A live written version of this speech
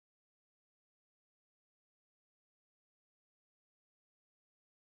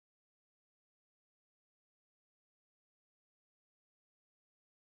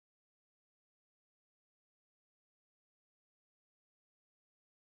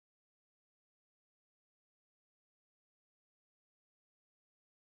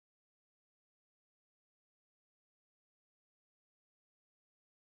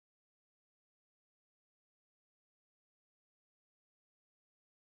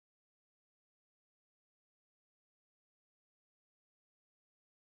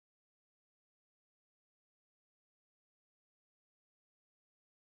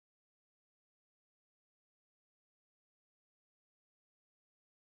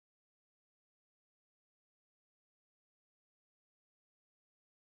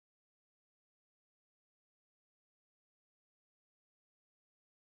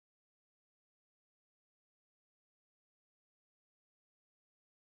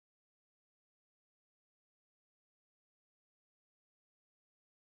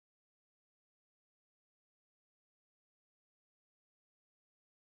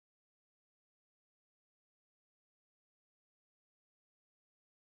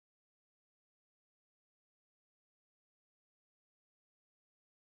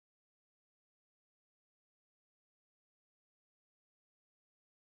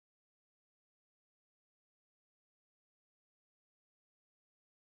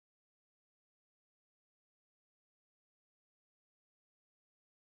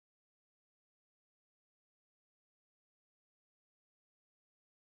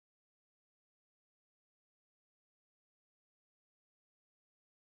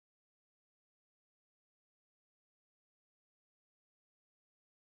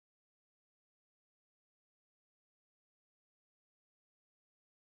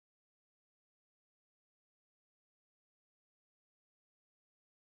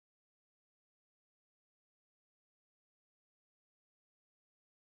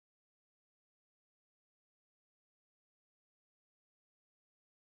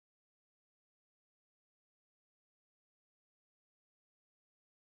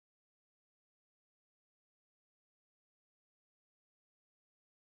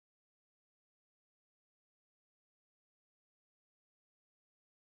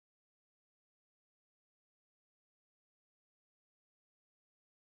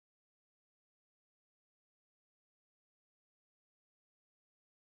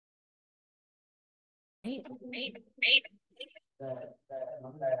Great.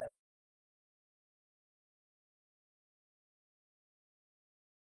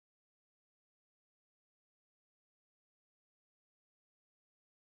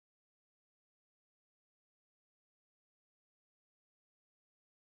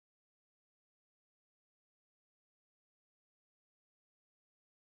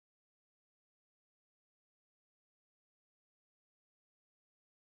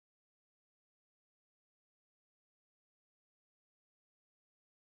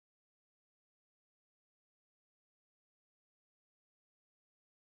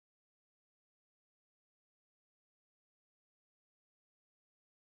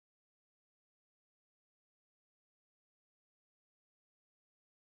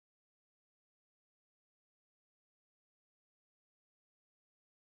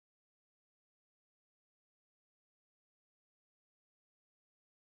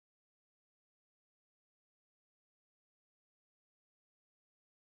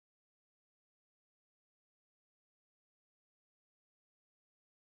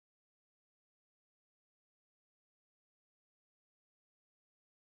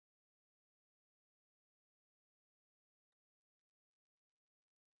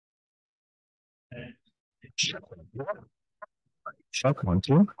 Check 1,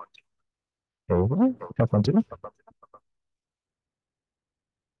 2. Over. Check 1, 2.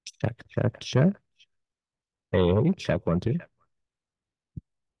 Check. Hey, check 1, 2.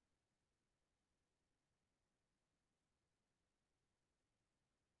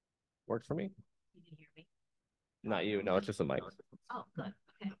 Works for me? You can hear me? Not you. No, it's just a mic. Oh, good.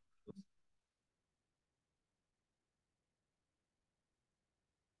 Okay.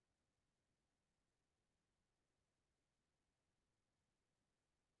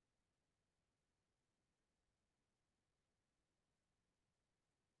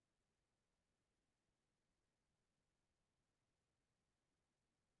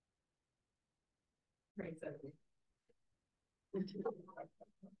 Great.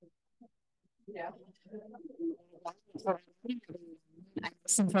 Yeah.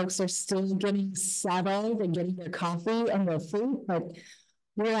 Some folks are still getting settled and getting their coffee and their food, but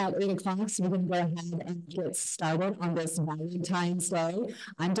we're at 8 o'clock, so we're going to go ahead and get started on this Valentine's Day.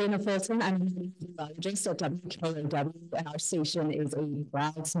 I'm Dana Fulton. I'm a meteorologist at WKOW, and our station is a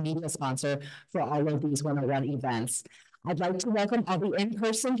proud media sponsor for all of these 101 events. I'd like to welcome all the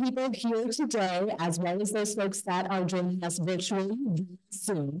in-person people here today, as well as those folks that are joining us virtually via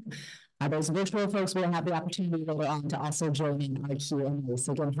Zoom. Those virtual folks will have the opportunity later on to also join in our Q&A.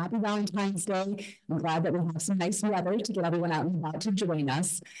 So again, happy Valentine's Day. I'm glad that we have some nice weather to get everyone out and about to join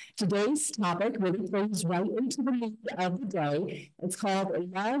us. Today's topic really plays right into the mood of the day. It's called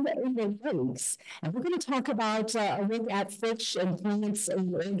Love in the Lakes. And we're going to talk about a look at fish and plants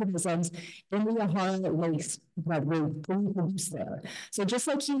and organisms in the Yahara lakes that we produce there. So just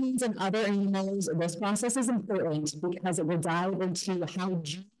like humans and other animals, this process is important because it will dive into how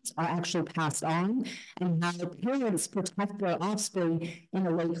genes are actually passed on and how parents protect their offspring in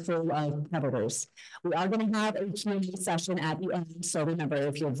a lake full of predators. We are going to have a Q&A session at the end. So remember,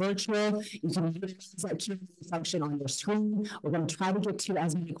 if you're virtual, you can utilize that Q&A function on your screen. We're going to try to get to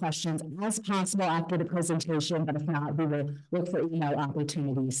as many questions as possible after the presentation, but if not, we will look for email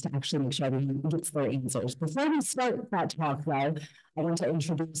opportunities to actually make sure everyone gets their answers. Before we start that talk, though, I want to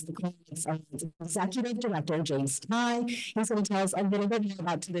introduce the clinic's Executive Director, James Ty. He's going to tell us a little bit more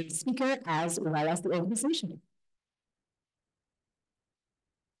about today's speaker as well as the organization.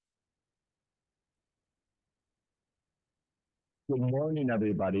 Good morning,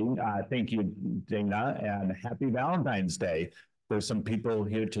 everybody. Thank you, Dana, and happy Valentine's Day. There's some people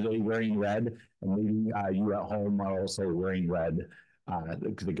here today wearing red, and maybe you at home are also wearing red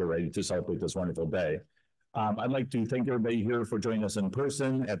to get ready to celebrate this wonderful day. I'd like to thank everybody here for joining us in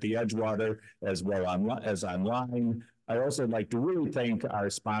person at the Edgewater as well as online. I also like to really thank our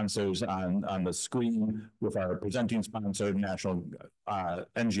sponsors on the screen with our presenting sponsor, National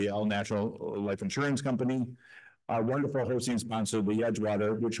NGL, National Life Insurance Company. Our wonderful hosting sponsor, the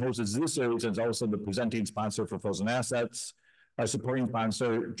Edgewater, which hosts this series and is also the presenting sponsor for Frozen Assets. Our supporting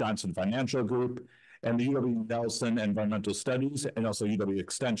sponsor, Johnson Financial Group, and the UW-Nelson Environmental Studies, and also UW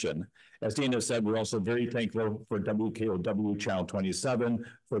Extension. As Dana said, we're also very thankful for WKOW Channel 27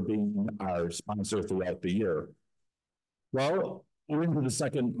 for being our sponsor throughout the year. Well, we're into the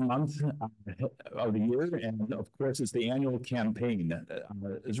second month of the year, and of course, it's the annual campaign.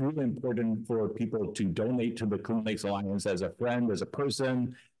 It's really important for people to donate to the Clean Lakes Alliance as a friend, as a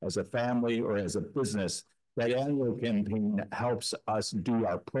person, as a family, or as a business. That annual campaign helps us do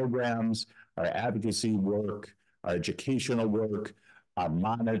our programs, our advocacy work, our educational work, our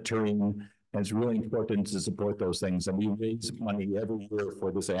monitoring, And it's really important to support those things. And we raise money every year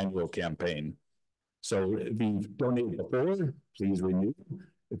for this annual campaign. So if you've donated before, please renew.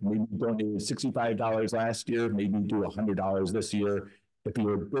 If maybe you donated $65 last year, maybe do $100 this year. If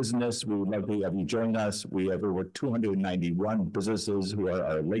you're a business, we would love to have you join us. We have over 291 businesses who are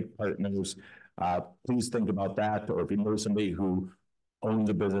our lake partners. Please think about that. Or if you know somebody who owns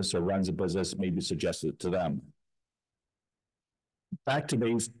a business or runs a business, maybe suggest it to them. Back to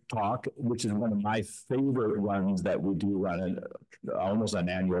today's talk, which is one of my favorite ones that we do run almost on an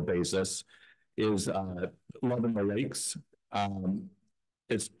annual basis, is Loving the Lakes.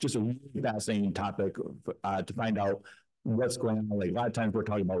 It's just a really fascinating topic to find out what's going on. Like a lot of times we're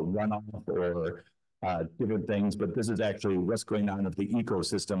talking about runoff or different things, but this is actually what's going on with the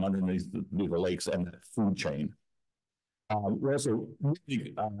ecosystem underneath the lakes and the food chain. We're also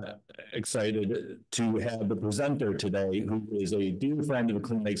really excited to have the presenter today, who is a dear friend of the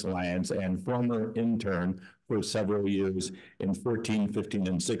Clean Lakes Alliance and former intern for several years in 14, 15,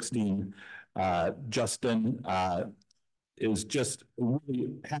 and 16. Justin is just a really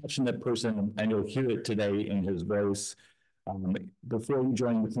passionate person, and you'll hear it today in his voice. Before he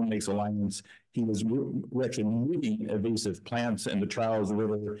joined the Clean Lakes Alliance, he was actually meeting invasive plants in the Charles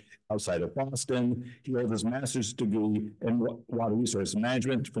River outside of Boston. He has his master's degree in water resource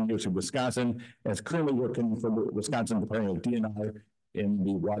management from the University of Wisconsin, and is currently working for the Wisconsin Department of DNR in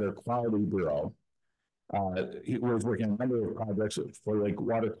the Water Quality Bureau. He was working on a number of projects for like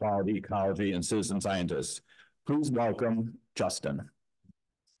water quality, ecology, and citizen scientists. Please welcome Justin.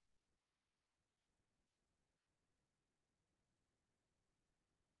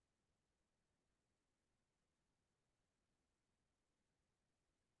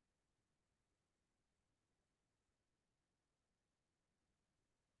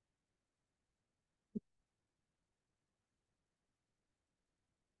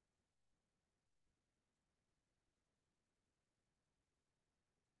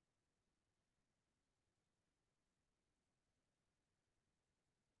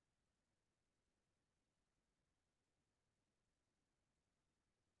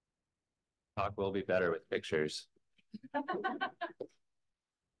 Talk will be better with pictures. Well,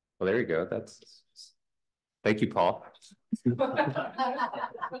 there you go. Thank you, Paul.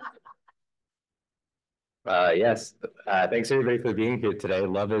 Yes, thanks everybody for being here today.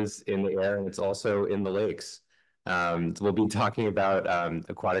 Love is in the air and it's also in the lakes. We'll be talking about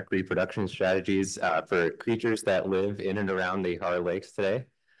aquatic reproduction strategies for creatures that live in and around the Yahara lakes today.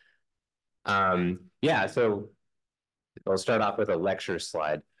 Yeah, so I'll start off with a lecture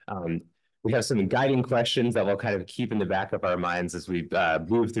slide. We have some guiding questions that we'll kind of keep in the back of our minds as we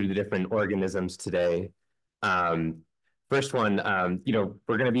move through the different organisms today. First one,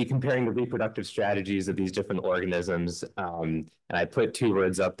 we're going to be comparing the reproductive strategies of these different organisms. And I put two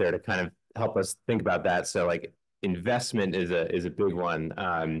words up there to kind of help us think about that. So like investment is a big one.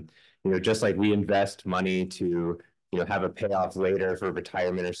 Just like we invest money to, have a payoff later for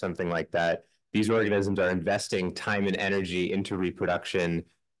retirement or something like that, these organisms are investing time and energy into reproduction,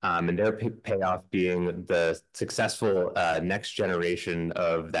 and their payoff being the successful next generation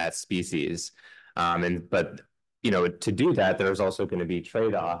of that species. But to do that, there's also going to be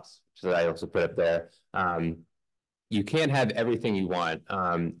trade-offs, so I also put up there. You can't have everything you want.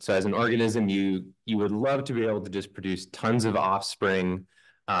 So as an organism, you would love to be able to just produce tons of offspring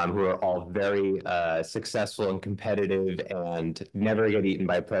who are all very successful and competitive and never get eaten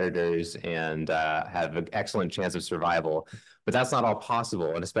by predators and have an excellent chance of survival. But that's not all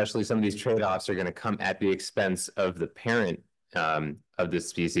possible. And especially some of these trade-offs are going to come at the expense of the parent of this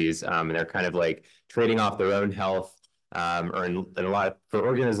species. And they're kind of like trading off their own health. Or in a lot for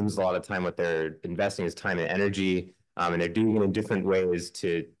organisms, a lot of time what they're investing is time and energy. And they're doing it in different ways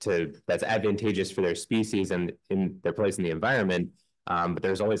to that's advantageous for their species and in their place in the environment. But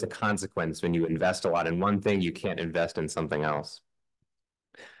there's always a consequence when you invest a lot in one thing, you can't invest in something else.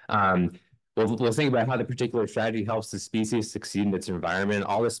 We'll think about how the particular strategy helps the species succeed in its environment.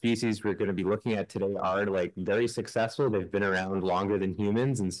 All the species we're going to be looking at today are like very successful. They've been around longer than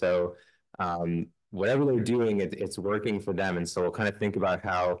humans. And so whatever they're doing, it's working for them. And so we'll kind of think about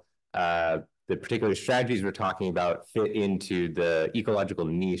how the particular strategies we're talking about fit into the ecological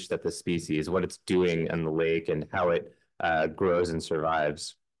niche that the species, what it's doing in the lake and how it grows and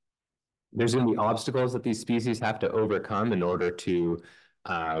survives. There's going to be obstacles that these species have to overcome in order to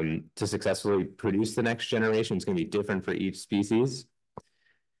successfully produce the next generation. It's going to be different for each species.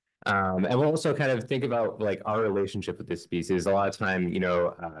 And we'll also kind of think about like our relationship with this species. A lot of time,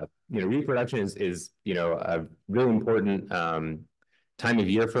 reproduction is a really important time of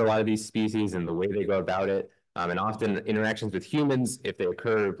year for a lot of these species and the way they go about it. And often interactions with humans, if they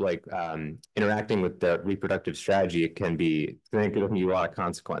occur like interacting with the reproductive strategy, it can be a lot of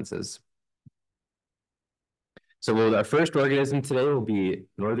consequences. So our first organism today will be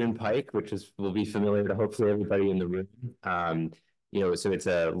northern pike, which will be familiar to hopefully everybody in the room. So it's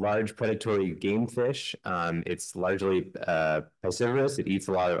a large predatory game fish. It's largely piscivorous. It eats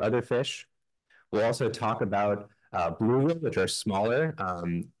a lot of other fish. We'll also talk about bluegill, which are smaller.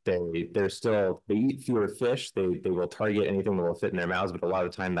 They eat fewer fish. They will target anything that will fit in their mouths, but a lot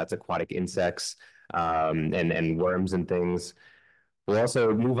of the time that's aquatic insects and worms and things. We'll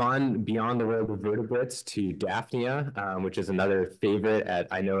also move on beyond the world of vertebrates to Daphnia, which is another favorite at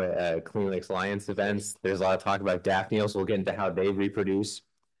Clean Lakes Alliance events. There's a lot of talk about Daphnia, so we'll get into how they reproduce,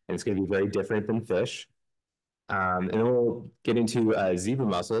 and it's going to be very different than fish. And then we'll get into zebra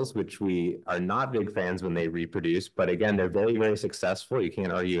mussels, which we are not big fans when they reproduce, but again, they're very, very successful. You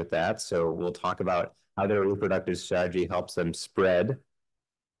can't argue with that. So we'll talk about how their reproductive strategy helps them spread. And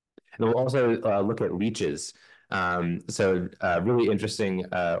we'll also look at leeches. Really interesting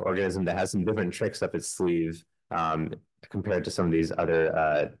organism that has some different tricks up its sleeve compared to some of these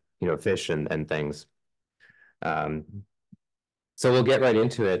other fish and things. So we'll get right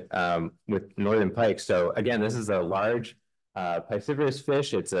into it with northern pike. So again, this is a large piscivorous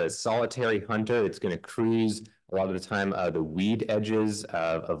fish. It's a solitary hunter. It's going to cruise a lot of the time the weed edges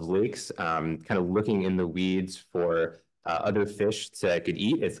of lakes, kind of looking in the weeds for other fish that it could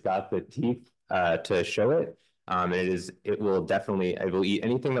eat. It's got the teeth to show it. It will eat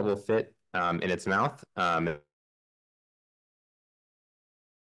anything that will fit in its mouth.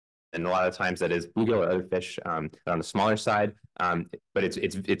 And a lot of times that is bluegill or other fish on the smaller side. But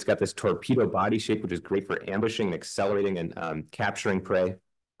it's got this torpedo body shape, which is great for ambushing, accelerating, and capturing prey.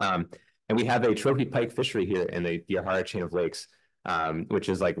 And we have a trophy pike fishery here in the Yahara chain of lakes, which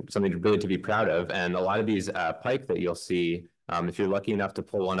is like something really to be proud of. And a lot of these pike that you'll see, if you're lucky enough to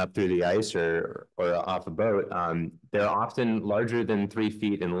pull one up through the ice or off a boat, they're often larger than 3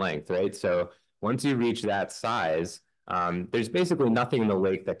 feet in length, right? So once you reach that size, there's basically nothing in the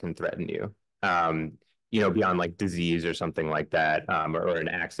lake that can threaten you, beyond like disease or something like that, or an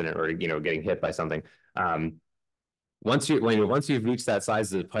accident or, getting hit by something. Once you've reached that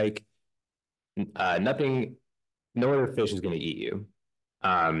size of the pike, no other fish is going to eat you.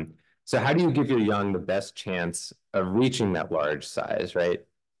 So how do you give your young the best chance of reaching that large size, right?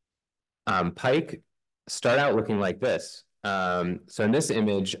 Pike start out looking like this. So in this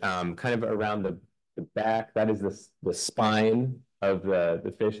image, kind of around the back, that is the spine of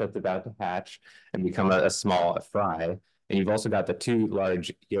the fish that's about to hatch and become a small fry. And you've also got the 2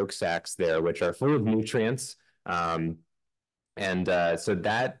 large yolk sacs there, which are full of nutrients.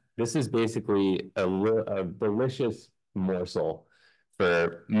 This is basically a delicious morsel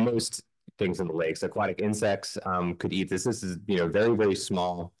for most things in the lakes. Aquatic insects could eat this. This is very, very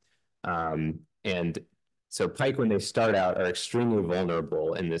small. And so pike, when they start out, are extremely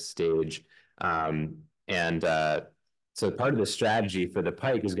vulnerable in this stage. So part of the strategy for the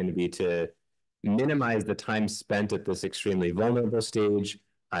pike is going to be to minimize the time spent at this extremely vulnerable stage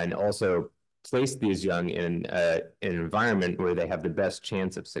and also place these young in an environment where they have the best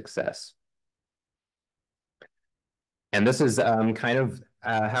chance of success. And this is kind of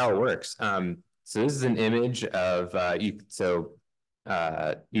how it works. So this is an image of you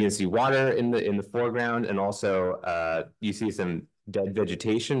can see water in the foreground, and also you see some dead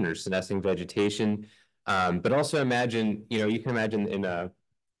vegetation or senescing vegetation. But also imagine, you can imagine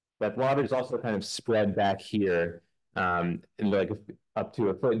that water is also kind of spread back here, and like up to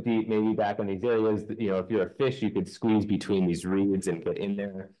a foot deep, maybe back in these areas. If you're a fish, you could squeeze between these reeds and get in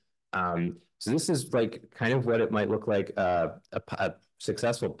there. So this is like kind of what it might look like a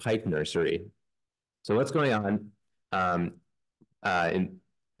successful pike nursery. So what's going on? In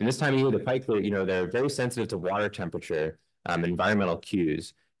this time of year, the pike, they're very sensitive to water temperature, environmental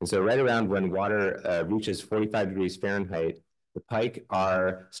cues. And so right around when water reaches 45 degrees Fahrenheit, the pike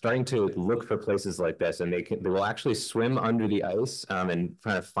are starting to look for places like this, and they will actually swim under the ice and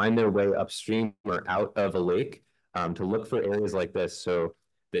kind of find their way upstream or out of a lake to look for areas like this. So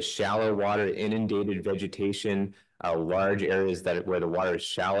the shallow water, inundated vegetation, large areas where the water is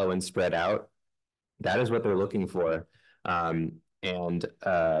shallow and spread out, that is what they're looking for. They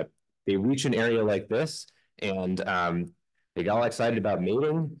reach an area like this, and they got all excited about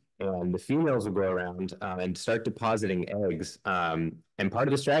mating, and the females will go around and start depositing eggs. And part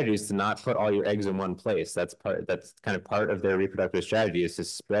of the strategy is to not put all your eggs in one place. That's kind of part of their reproductive strategy, is to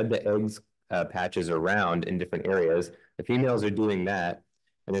spread the eggs patches around in different areas. The females are doing that,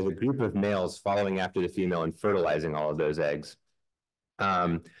 and there's a group of males following after the female and fertilizing all of those eggs.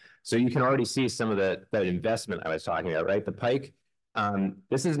 So you can already see some of that investment I was talking about, right? The pike,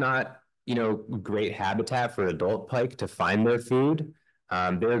 this is not, great habitat for adult pike to find their food.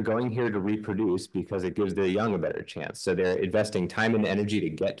 They're going here to reproduce because it gives their young a better chance. So they're investing time and energy to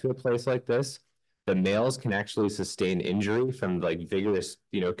get to a place like this. The males can actually sustain injury from like vigorous,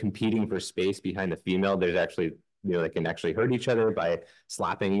 competing for space behind the female. There's actually, they can actually hurt each other by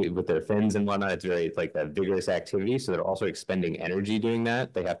slapping with their fins and whatnot. It's very like a vigorous activity. So they're also expending energy doing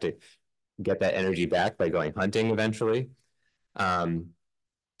that. They have to get that energy back by going hunting eventually.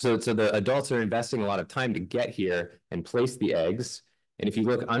 So the adults are investing a lot of time to get here and place the eggs. And if you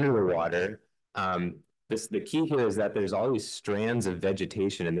look under the water, the key here is that there's all these strands of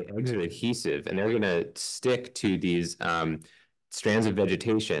vegetation and the eggs are adhesive and they're going to stick to these strands of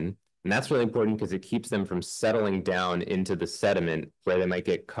vegetation. And that's really important because it keeps them from settling down into the sediment where they might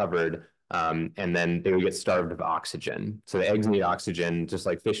get covered and then they would get starved of oxygen. So the eggs need oxygen just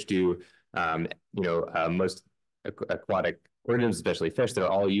like fish do. Most aquatic organisms, especially fish, they're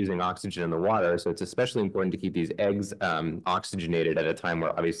all using oxygen in the water. So it's especially important to keep these eggs oxygenated at a time where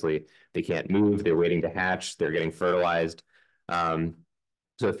obviously they can't move, they're waiting to hatch, they're getting fertilized.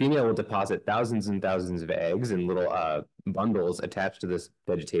 So a female will deposit thousands and thousands of eggs in little bundles attached to this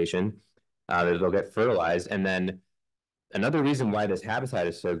vegetation that they'll get fertilized. And then another reason why this habitat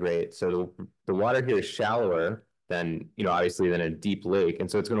is so great, so the water here is shallower than, obviously than a deep lake. And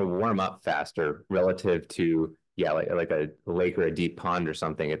so it's going to warm up faster relative to, like a lake or a deep pond or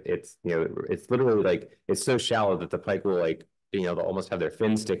something. It's literally like, it's so shallow that the pike will they'll almost have their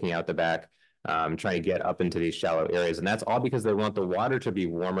fins sticking out the back, trying to get up into these shallow areas. And that's all because they want the water to be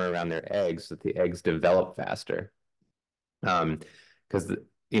warmer around their eggs so that the eggs develop faster. Because,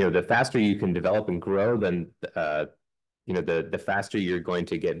 the faster you can develop and grow, then, the faster you're going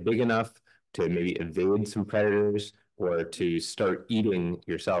to get big enough to maybe evade some predators or to start eating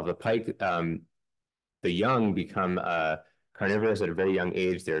yourself. The pike, the young become carnivorous at a very young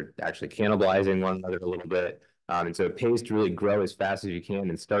age. They're actually cannibalizing one another a little bit. And so it pays to really grow as fast as you can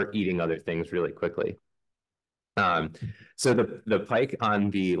and start eating other things really quickly. So the pike on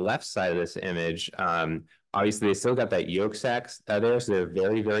the left side of this image, obviously they still got that yolk sac there. So they're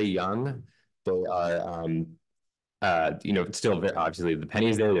very, very young. They are, still obviously the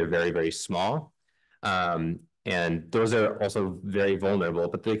pennies there, they're very, very small. And those are also very vulnerable,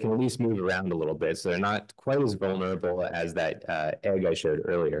 but they can at least move around a little bit. So they're not quite as vulnerable as that egg I showed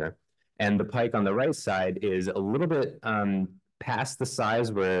earlier. And the pike on the right side is a little bit past the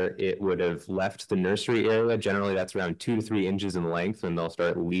size where it would have left the nursery area. Generally, that's around 2 to 3 inches in length when they'll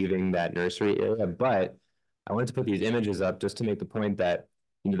start leaving that nursery area. But I wanted to put these images up just to make the point that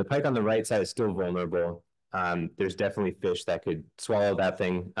the pike on the right side is still vulnerable. There's definitely fish that could swallow that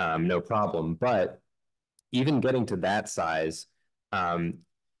thing, no problem. But even getting to that size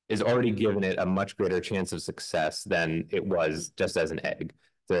is already given it a much greater chance of success than it was just as an egg.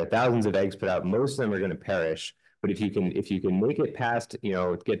 There are thousands of eggs put out. Most of them are going to perish. But if you can make it past,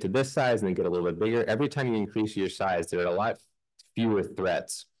 get to this size and then get a little bit bigger, every time you increase your size, there are a lot fewer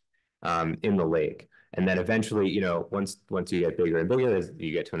threats in the lake. And then eventually, once you get bigger and bigger,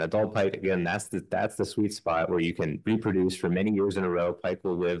 you get to an adult pike. Again, that's the sweet spot where you can reproduce for many years in a row. Pike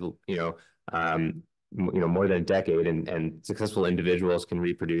will live, more than a decade, and successful individuals can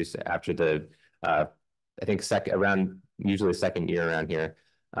reproduce after the, I think usually second year around here.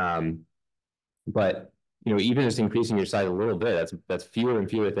 But even just increasing your size a little bit, that's fewer and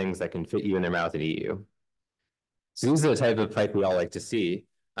fewer things that can fit you in their mouth and eat you. So these are the type of pike we all like to see.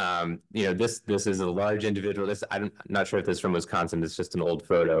 This is a large individual. I'm not sure if this is from Wisconsin. It's just an old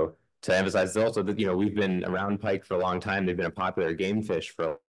photo to emphasize also that we've been around pike for a long time. They've been a popular game fish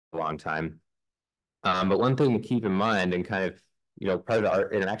for a long time. But one thing to keep in mind, and kind of part of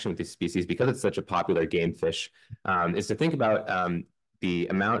our interaction with these species, because it's such a popular game fish, is to think about the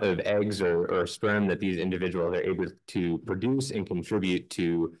amount of eggs or sperm that these individuals are able to produce and contribute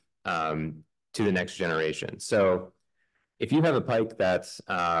to the next generation. So if you have a pike that's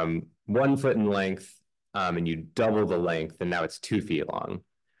 1 foot in length and you double the length, and now it's 2 feet long,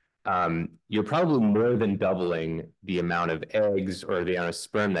 you're probably more than doubling the amount of eggs or the amount of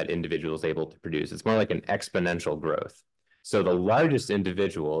sperm that individual is able to produce. It's more like an exponential growth. So the largest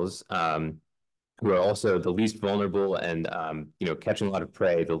individuals, who are also the least vulnerable and catching a lot of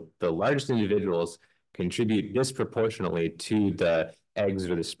prey, the largest individuals contribute disproportionately to the eggs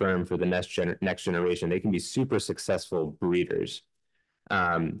or the sperm for the next generation. They can be super successful breeders.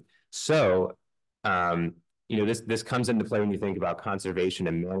 This comes into play when you think about conservation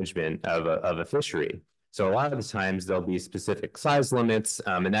and management of a fishery. So a lot of the times there'll be specific size limits,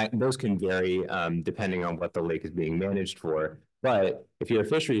 and those can vary depending on what the lake is being managed for. But if you're a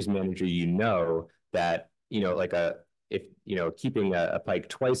fisheries manager, you know that, keeping a pike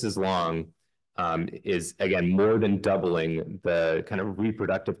twice as long is, again, more than doubling the kind of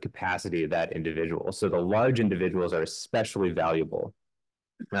reproductive capacity of that individual. So the large individuals are especially valuable.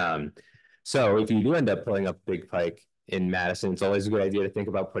 So if you do end up pulling up big pike in Madison, it's always a good idea to think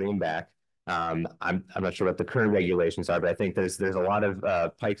about putting them back. I'm not sure what the current regulations are, but I think there's a lot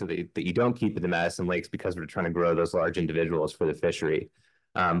of pikes that you don't keep in the Madison lakes because we're trying to grow those large individuals for the fishery.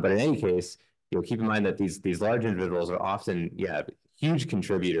 But in any case, keep in mind that these large individuals are often, huge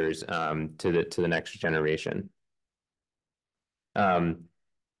contributors to the next generation. And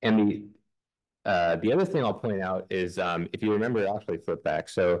the other thing I'll point out is if you remember, actually flip back.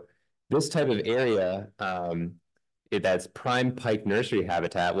 So this type of area that's prime pike nursery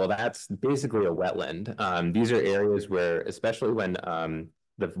habitat, well, that's basically a wetland. These are areas where, especially when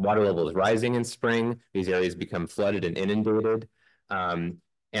the water level is rising in spring, these areas become flooded and inundated.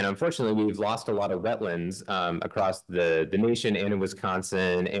 And unfortunately, we've lost a lot of wetlands across the nation and in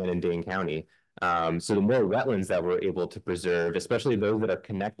Wisconsin and in Dane County. So the more wetlands that we're able to preserve, especially those that are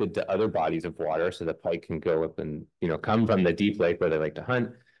connected to other bodies of water, so the pike can go up and come from the deep lake where they like to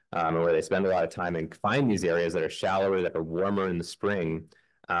hunt, and where they spend a lot of time and find these areas that are shallower, that are warmer in the spring,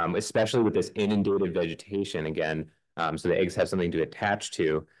 especially with this inundated vegetation again, so the eggs have something to attach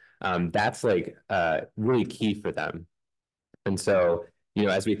to. That's like really key for them. And so,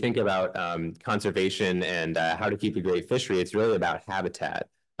 as we think about conservation and how to keep a great fishery, it's really about habitat.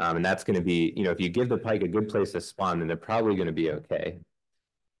 And that's going to be, if you give the pike a good place to spawn, then they're probably going to be okay.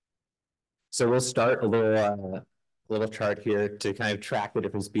 So we'll start a little chart here to kind of track the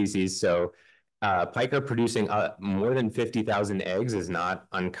different species. So pike are producing more than 50,000 eggs is not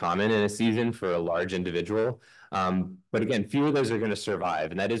uncommon in a season for a large individual. But again, few of those are going to survive.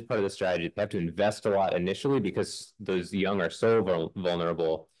 And that is part of the strategy. They have to invest a lot initially because those young are so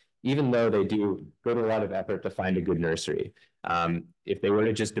vulnerable, even though they do go to a lot of effort to find a good nursery. If they were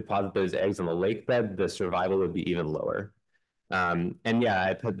to just deposit those eggs on the lake bed, the survival would be even lower. And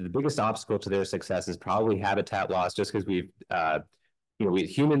yeah, the biggest obstacle to their success is probably habitat loss, just because we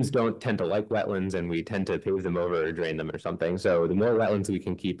humans don't tend to like wetlands, and we tend to pave them over or drain them or something. So the more wetlands we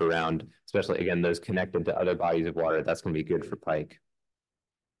can keep around, especially again those connected to other bodies of water, that's going to be good for pike.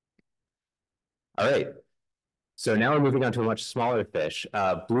 All right. So now we're moving on to a much smaller fish.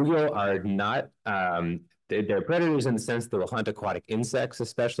 Bluegill are not, they're predators in the sense they'll hunt aquatic insects,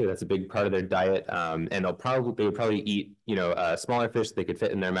 especially. That's a big part of their diet. And they would probably eat, smaller fish they could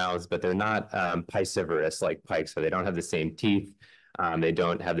fit in their mouths, but they're not piscivorous like pike, so they don't have the same teeth. They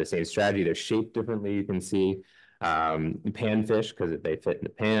don't have the same strategy. They're shaped differently, you can see. Panfish, because they fit in the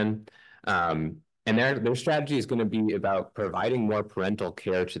pan. And their strategy is going to be about providing more parental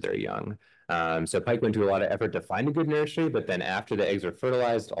care to their young. So pike went to a lot of effort to find a good nursery, but then after the eggs are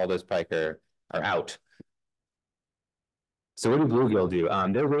fertilized, all those pike are out. So what do bluegill do?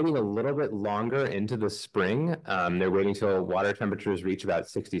 They're waiting a little bit longer into the spring. They're waiting till water temperatures reach about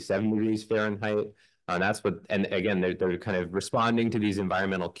 67 degrees Fahrenheit. And again, they're kind of responding to these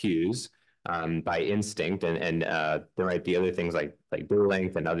environmental cues by instinct, and there might be other things like day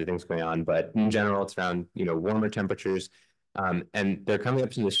length and other things going on, but in general, it's around warmer temperatures. And they're coming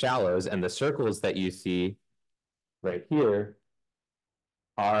up to the shallows, and the circles that you see right here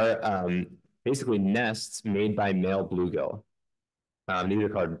are basically nests made by male bluegill. These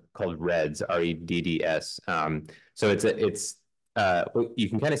are called redds, R-E-D-D-S. So you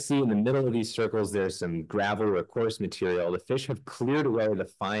can kind of see in the middle of these circles, there's some gravel or coarse material. The fish have cleared away the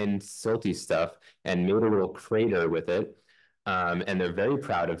fine silty stuff and made a little crater with it. And they're very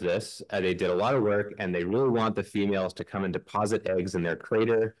proud of this. They did a lot of work, and they really want the females to come and deposit eggs in their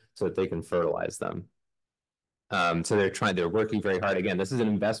crater so that they can fertilize them. So they're working very hard. Again, this is an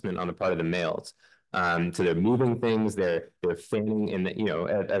investment on the part of the males. So they're moving things, they're fanning in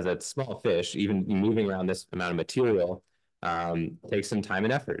as a small fish, even moving around this amount of material takes some time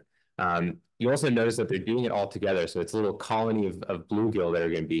and effort. You also notice that they're doing it all together. So it's a little colony of bluegill that are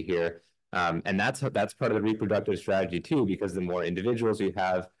going to be here. And that's part of the reproductive strategy too, because the more individuals you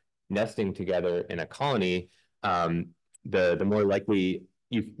have nesting together in a colony, the more likely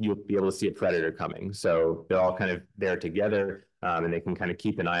you'll be able to see a predator coming. So they're all kind of there together, and they can kind of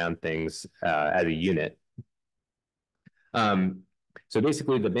keep an eye on things as a unit. So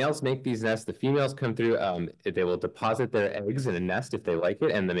basically, the males make these nests. The females come through. They will deposit their eggs in a nest if they like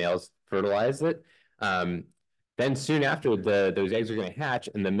it, and the males fertilize it. Then soon after, those eggs are going to hatch,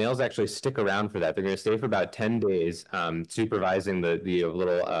 and the males actually stick around for that. They're going to stay for about 10 days, supervising the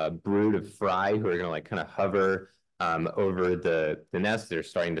little brood of fry who are going to kind of hover over the nest. They're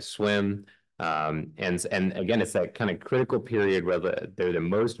starting to swim. And again, it's that kind of critical period where they're the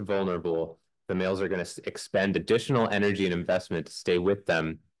most vulnerable. The males are going to expend additional energy and investment to stay with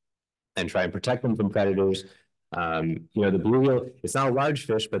them and try and protect them from predators. The bluegill, it's not a large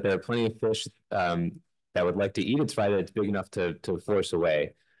fish, but there are plenty of fish that would like to eat its fry that's big enough to force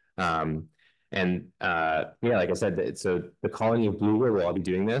away. Like I said, so the colony of bluegill will all be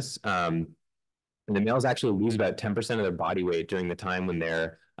doing this. And the males actually lose about 10% of their body weight during the time when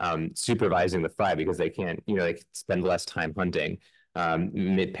they're supervising the fry, because they can't, they spend less time hunting.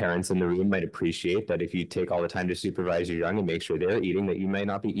 Parents in the room might appreciate that if you take all the time to supervise your young and make sure they're eating, that you might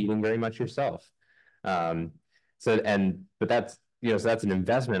not be eating very much yourself. But that's, so that's an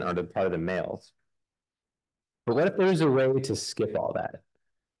investment on the part of the males. But what if there's a way to skip all that?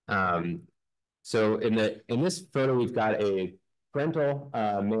 So in this photo, we've got a parental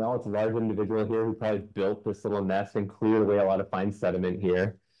male. It's a large individual here who probably built this little nest and cleared away a lot of fine sediment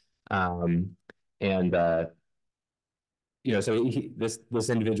here. So this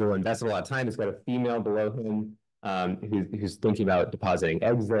individual invested a lot of time. He's got a female below him who's thinking about depositing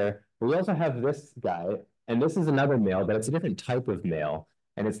eggs there. But we also have this guy, and this is another male, but it's a different type of male.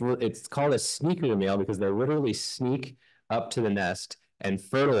 And it's called a sneaker male because they literally sneak up to the nest and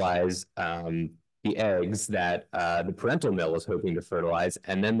fertilize the eggs that the parental male was hoping to fertilize,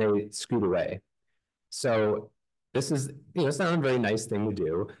 and then they scoot away. So this is, it's not a very nice thing to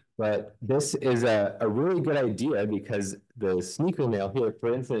do, but this is a really good idea because the sneaker male here,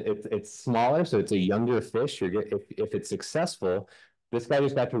 for instance, it's smaller, so it's a younger fish. If it's successful, this guy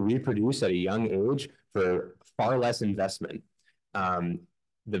just got to reproduce at a young age for far less investment.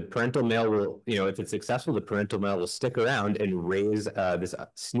 The parental male will, if it's successful, the parental male will stick around and raise this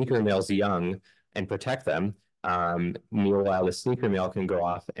sneaker male's young and protect them. Meanwhile, the sneaker male can go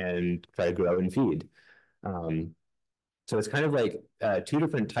off and try to grow and feed. So it's kind of like two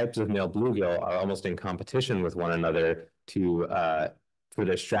different types of male bluegill are almost in competition with one another for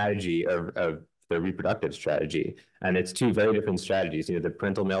the strategy of the reproductive strategy. And it's two very different strategies. The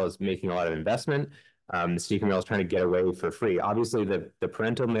parental male is making a lot of investment. The sneaker male is trying to get away for free. Obviously, the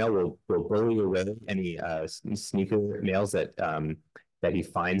parental male will bully away any sneaker males that he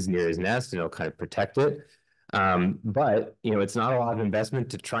finds near his nest, and he'll kind of protect it. But it's not a lot of investment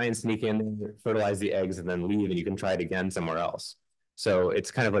to try and sneak in, fertilize the eggs, and then leave, and you can try it again somewhere else. So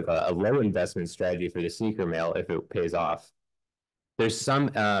it's kind of like a low investment strategy for the sneaker male if it pays off. There's some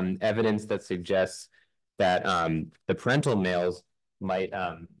evidence that suggests that the parental males might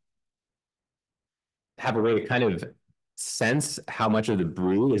have a way to kind of sense how much of the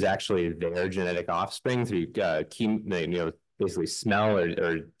brood is actually their genetic offspring through basically smell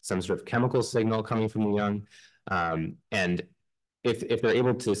or some sort of chemical signal coming from the young. And if they're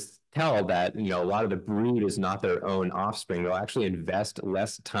able to tell that a lot of the brood is not their own offspring, they'll actually invest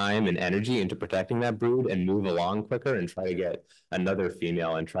less time and energy into protecting that brood and move along quicker and try to get another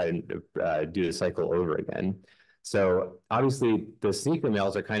female and try to do the cycle over again. So obviously the sneaker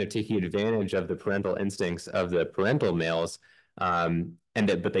males are kind of taking advantage of the parental instincts of the parental males,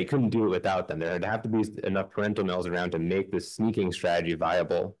 but they couldn't do it without them. There'd have to be enough parental males around to make this sneaking strategy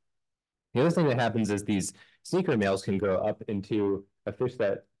viable. The other thing that happens is these sneaker males can grow up into a fish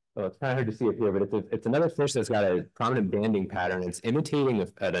that, well, it's kind of hard to see it here, but it's another fish that's got a prominent banding pattern. It's imitating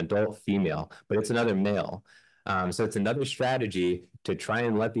an adult female, but it's another male. So it's another strategy to try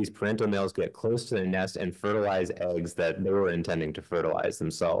and let these parental males get close to their nest and fertilize eggs that they were intending to fertilize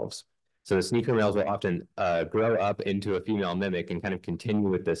themselves. So the sneaker males will often grow up into a female mimic and kind of continue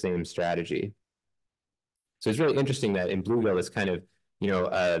with the same strategy. So it's really interesting that in bluegill, this kind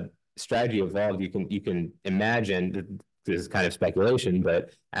of strategy evolved. You can imagine, this is kind of speculation,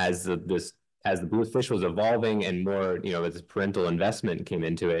 but as the bluefish was evolving and more as parental investment came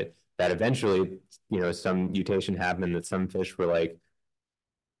into it, that eventually some mutation happened that some fish were like,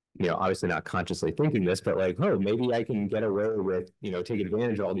 obviously not consciously thinking this, but like, oh, maybe I can get away with, take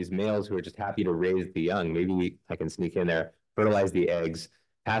advantage of all these males who are just happy to raise the young. Maybe I can sneak in there, fertilize the eggs,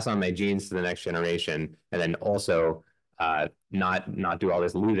 pass on my genes to the next generation, and then also not do all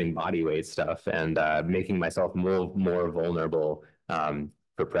this losing body weight stuff and making myself more vulnerable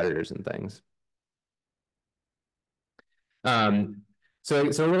for predators and things. So a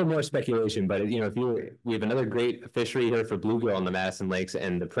little more speculation, but we have another great fishery here for bluegill on the Madison Lakes,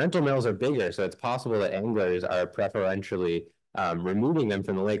 and the parental males are bigger, so it's possible that anglers are preferentially removing them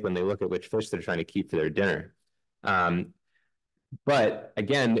from the lake when they look at which fish they're trying to keep for their dinner. But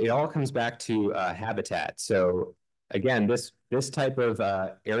again, it all comes back to habitat. So again, this type of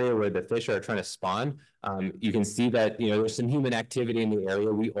area where the fish are trying to spawn, you can see that there's some human activity in the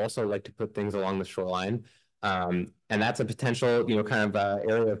area. We also like to put things along the shoreline. And that's a potential, kind of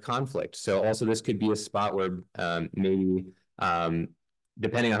area of conflict. So also this could be a spot where maybe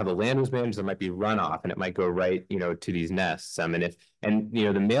depending on how the land was managed, there might be runoff and it might go right, to these nests. The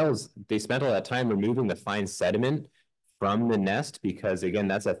males, they spent all that time removing the fine sediment from the nest because again,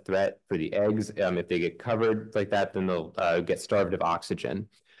 that's a threat for the eggs. If they get covered like that, then they'll get starved of oxygen.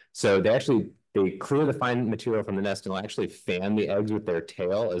 So they clear the fine material from the nest and will actually fan the eggs with their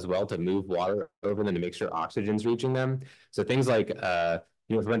tail as well to move water over them to make sure oxygen's reaching them. So things like, if a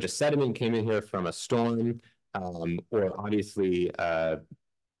bunch of sediment came in here from a storm, or obviously,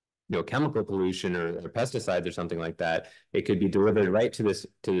 chemical pollution or pesticides or something like that, it could be delivered right to this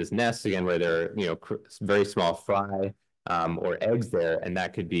nest again, where there are, very small fry or eggs there, and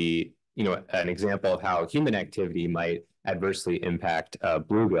that could be, an example of how human activity might adversely impact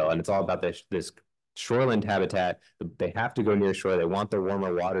bluegill. And it's all about this shoreland habitat. They have to go near shore. They want the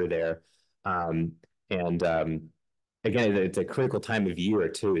warmer water there. Again, it's a critical time of year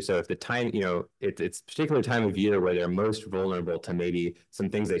too. So if the time, it's a particular time of year where they're most vulnerable to maybe some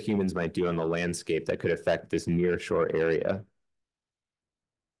things that humans might do on the landscape that could affect this near shore area.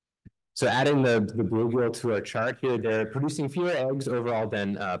 So adding the bluegill to our chart here, they're producing fewer eggs overall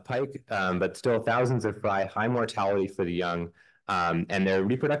than pike, but still thousands of fry, high mortality for the young. And their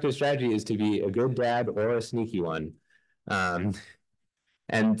reproductive strategy is to be a good dad or a sneaky one. One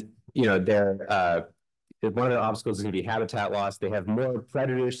of the obstacles is going to be habitat loss. They have more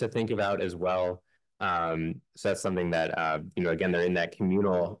predators to think about as well. So that's something that, again, they're in that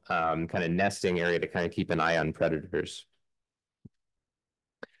communal kind of nesting area to kind of keep an eye on predators.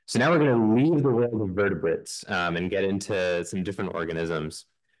 So now we're going to leave the world of vertebrates and get into some different organisms.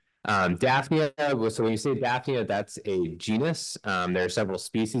 Daphnia, so when you say Daphnia, that's a genus. There are several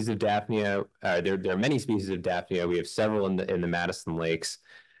species of Daphnia. There are many species of Daphnia. We have several in the Madison Lakes.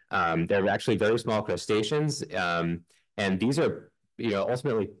 They're actually very small crustaceans, and these are,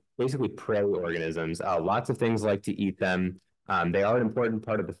 ultimately basically prey organisms. Lots of things like to eat them. They are an important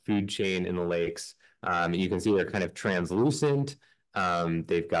part of the food chain in the lakes. You can see they're kind of translucent.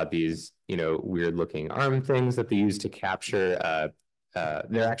 They've got these, weird looking arm things that they use to capture.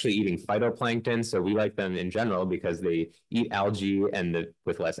 They're actually eating phytoplankton, so we like them in general because they eat algae, and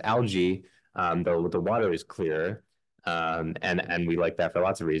with less algae, the water is clearer. And we like that for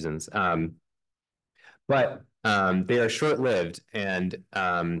lots of reasons. But they are short-lived, and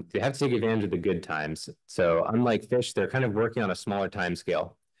they have to take advantage of the good times. So unlike fish, they're kind of working on a smaller time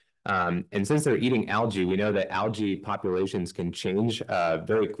scale. And since they're eating algae, we know that algae populations can change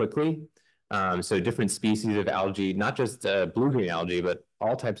very quickly. So different species of algae, not just blue-green algae, but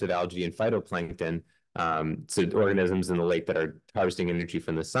all types of algae and phytoplankton, so organisms in the lake that are harvesting energy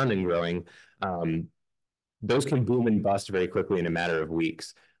from the sun and growing, those can boom and bust very quickly in a matter of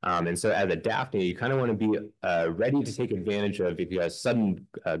weeks. And so as a Daphnia, you kind of want to be ready to take advantage of if you have a sudden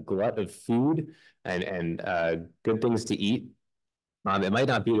glut of food and good things to eat. It might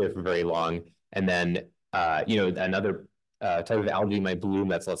not be there for very long. And then, another type of algae might bloom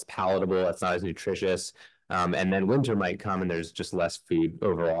that's less palatable, that's not as nutritious. And then winter might come and there's just less food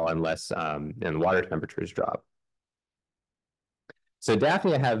overall and less, and water temperatures drop. So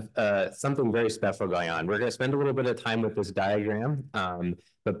Daphnia have something very special going on. We're going to spend a little bit of time with this diagram,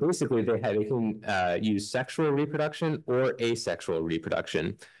 but basically they can use sexual reproduction or asexual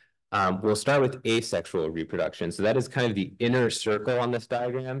reproduction. We'll start with asexual reproduction. So that is kind of the inner circle on this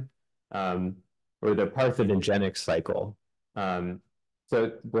diagram, or the parthenogenetic cycle.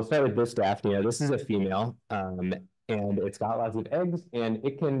 So we'll start with this Daphnia. This is a female, and it's got lots of eggs, and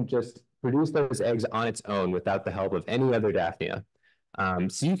it can just produce those eggs on its own without the help of any other Daphnia.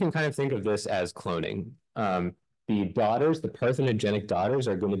 So you can kind of think of this as cloning. The daughters, the parthenogenic daughters,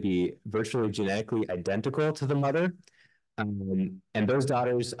 are going to be virtually genetically identical to the mother. And those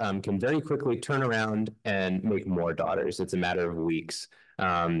daughters can very quickly turn around and make more daughters. It's a matter of weeks.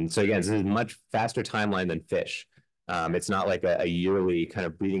 So again, this is a much faster timeline than fish. It's not like a yearly kind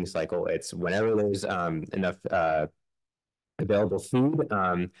of breeding cycle. It's whenever there's enough available food,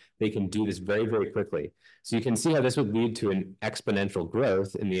 they can do this very, very quickly. So you can see how this would lead to an exponential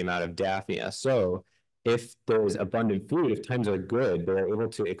growth in the amount of Daphnia. So if there's abundant food, if times are good, they're able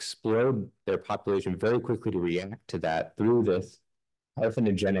to explode their population very quickly to react to that through this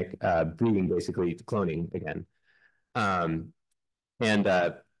parthenogenic breeding, basically cloning again.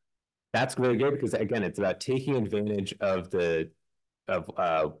 That's really good because, again, it's about taking advantage of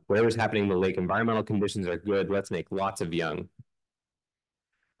whatever's happening in the lake. Environmental conditions are good. Let's make lots of young.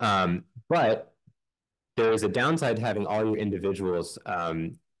 But there is a downside to having all your individuals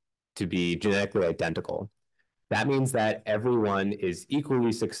to be genetically identical. That means that everyone is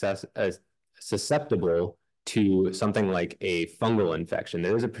equally susceptible to something like a fungal infection.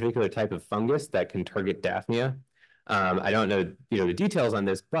 There is a particular type of fungus that can target Daphnia. I don't know, the details on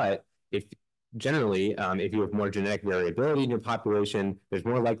this, but if generally, if you have more genetic variability in your population, there's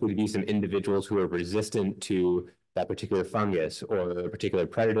more likely to be some individuals who are resistant to that particular fungus or a particular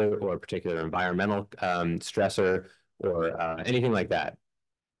predator or a particular environmental stressor or anything like that.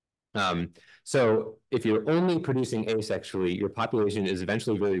 So if you're only producing asexually, your population is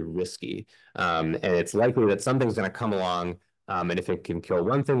eventually very risky. And it's likely that something's going to come along, and if it can kill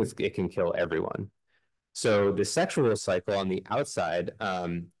one thing, it can kill everyone. So the sexual cycle on the outside,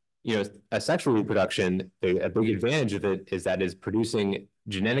 asexual reproduction, a big advantage of it is that it's producing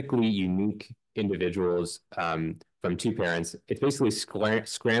genetically unique individuals from two parents. It's basically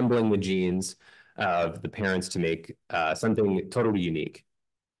scrambling the genes of the parents to make something totally unique.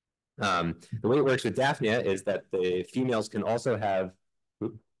 The way it works with Daphnia is that the females can also have,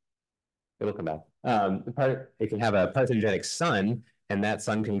 it'll come back. It can have a parthenogenic son, and that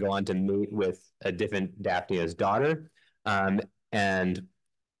son can go on to mate with a different Daphnia's daughter. And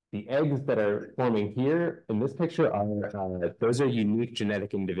the eggs that are forming here in this picture are, those are unique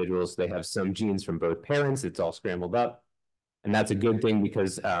genetic individuals. They have some genes from both parents. It's all scrambled up. And that's a good thing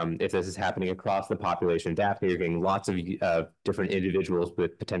because if this is happening across the population of Daphnia, you're getting lots of different individuals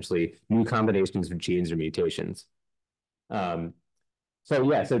with potentially new combinations of genes or mutations. So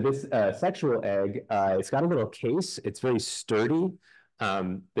this sexual egg, it's got a little case. It's very sturdy.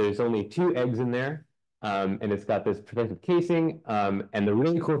 There's only 2 eggs in there, and it's got this protective casing. And the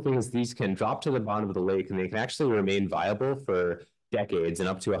really cool thing is these can drop to the bottom of the lake, and they can actually remain viable for decades and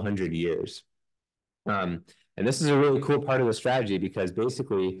up to 100 years. And this is a really cool part of the strategy because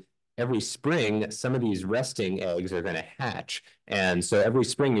basically every spring, some of these resting eggs are going to hatch. And so every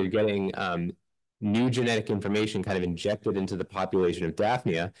spring you're getting new genetic information kind of injected into the population of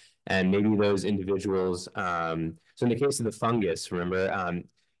Daphnia. And maybe those individuals, so in the case of the fungus, remember,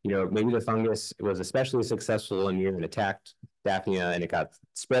 maybe the fungus was especially successful in year and attacked Daphnia and it got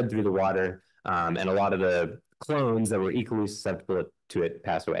spread through the water. And a lot of the clones that were equally susceptible to it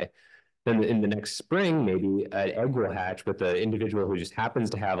passed away. Then in the next spring, maybe an egg will hatch with the individual who just happens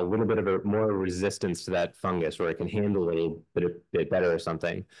to have a little bit of more resistance to that fungus, or it can handle it a bit better or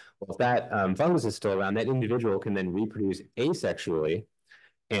something. Well, if that fungus is still around, that individual can then reproduce asexually,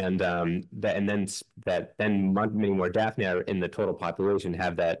 and then many more Daphnia in the total population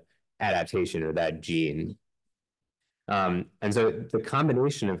have that adaptation or that gene. And so the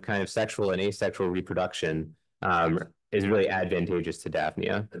combination of kind of sexual and asexual reproduction is really advantageous to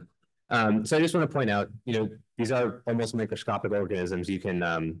Daphnia. So I just want to point out, these are almost microscopic organisms. You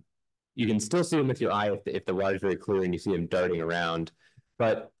can still see them with your eye if the water is very clear and you see them darting around.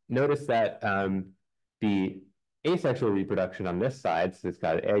 But notice that the asexual reproduction on this side, so it's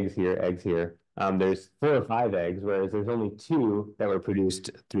got eggs here, there's 4 or 5 eggs, whereas there's only 2 that were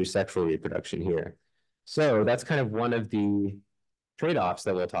produced through sexual reproduction here. So that's kind of one of the trade-offs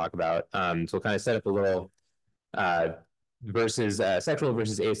that we'll talk about. So we'll kind of set up a little sexual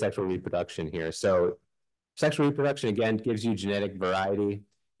versus asexual reproduction here. So sexual reproduction, again, gives you genetic variety.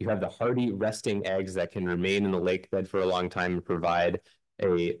 You have the hardy resting eggs that can remain in the lake bed for a long time and provide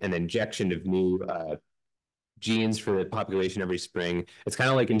an injection of new genes for the population every spring. It's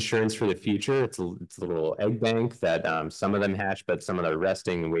kind of like insurance for the future. It's a little egg bank that some of them hatch, but some of them are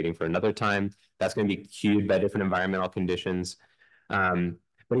resting and waiting for another time. That's going to be cued by different environmental conditions.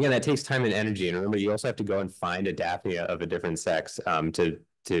 But again, that takes time and energy. And remember, you also have to go and find a Daphnia of a different sex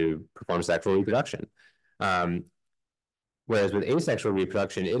to perform sexual reproduction. Whereas with asexual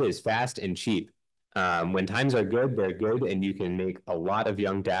reproduction, it is fast and cheap. When times are good, they're good, and you can make a lot of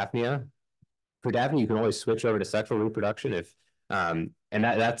young Daphnia. For Daphnia, you can always switch over to sexual reproduction if, and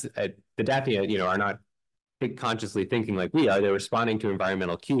that's the Daphnia, are not consciously thinking like we are. They're responding to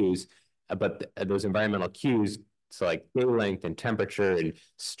environmental cues, but those environmental cues, so like day length and temperature and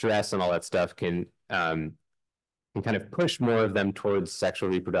stress and all that stuff can kind of push more of them towards sexual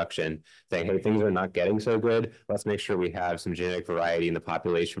reproduction, saying, hey, things are not getting so good. Let's make sure we have some genetic variety in the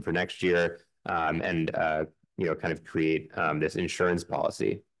population for next year, and kind of create this insurance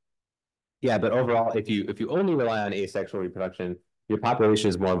policy. Yeah, but overall, if you only rely on asexual reproduction, your population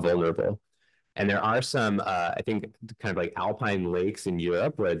is more vulnerable. And there are some, I think, kind of like alpine lakes in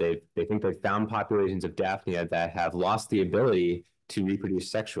Europe where they think they've found populations of Daphnia that have lost the ability to reproduce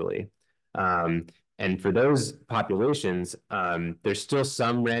sexually. And for those populations, there's still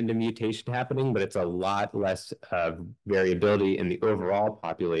some random mutation happening, but it's a lot less variability in the overall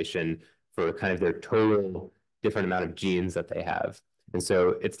population for kind of their total different amount of genes that they have. And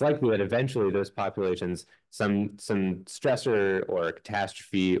so it's likely that eventually those populations, some stressor or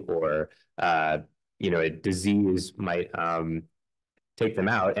catastrophe or a disease might take them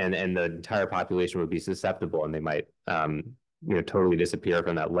out, and the entire population would be susceptible, and they might totally disappear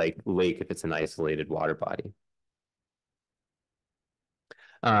from that lake if it's an isolated water body.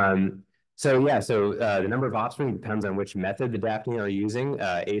 So the number of offspring depends on which method the Daphnia are using.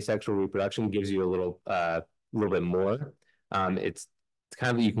 Asexual reproduction gives you a little bit more. It's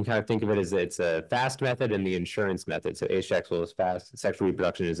kind of, you can kind of think of it as it's a fast method and the insurance method. So asexual is fast, sexual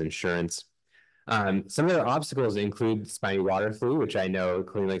reproduction is insurance. Some of the obstacles include spiny water flu, which I know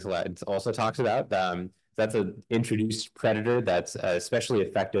Clean Lakes also talks about. That's an introduced predator that's especially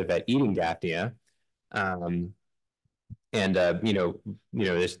effective at eating Daphnia. There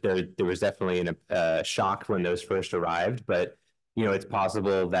was definitely a shock when those first arrived, but it's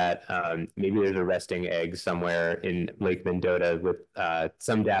possible that maybe there's a resting egg somewhere in Lake Mendota with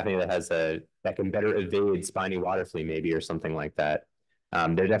some Daphnia that can better evade spiny water flea, maybe, or something like that.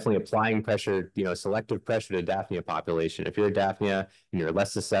 They're definitely applying pressure, selective pressure to Daphnia population. If you're a Daphnia and you're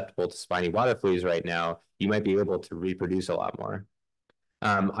less susceptible to spiny water fleas right now, you might be able to reproduce a lot more.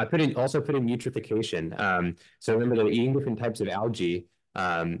 I also put in eutrophication. So remember, they're eating different types of algae.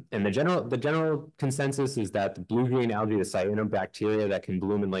 And the general consensus is that the blue-green algae, the cyanobacteria that can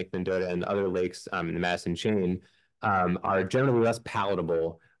bloom in Lake Mendota and other lakes in the Madison chain, are generally less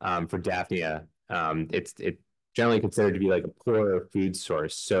palatable for Daphnia. It's generally considered to be like a poorer food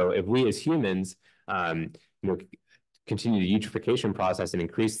source. So if we as humans, continue the eutrophication process and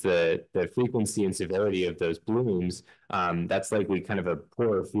increase the frequency and severity of those blooms, that's likely kind of a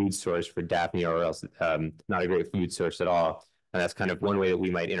poor food source for Daphnia, or else not a great food source at all. And that's kind of one way that we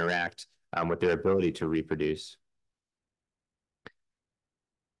might interact with their ability to reproduce.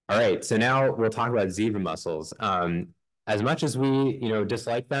 All right, so now we'll talk about zebra mussels. As much as we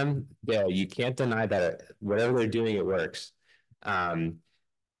dislike them, yeah, you can't deny that whatever they're doing, it works. We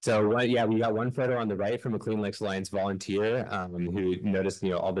got one photo on the right from a Clean Lakes Alliance volunteer who noticed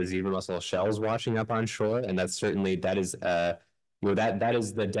all the zebra mussel shells washing up on shore, and that is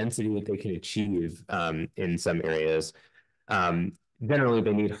the density that they can achieve in some areas. Generally,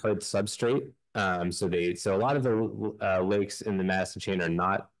 they need hard substrate. So a lot of the lakes in the Madison chain are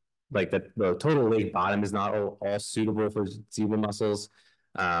not like the total lake bottom is not all suitable for zebra mussels,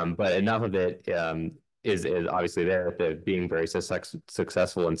 but enough of it is obviously there, being very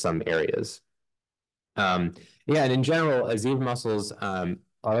successful in some areas. And in general, zebra mussels are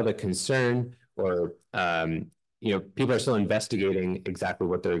of a concern, or people are still investigating exactly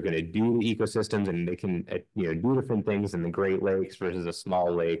what they're going to do to ecosystems, and they can do different things in the Great Lakes versus a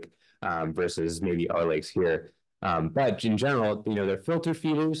small lake versus maybe our lakes here. But in general, they're filter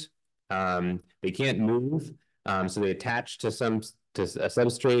feeders. They can't move, so they attach to a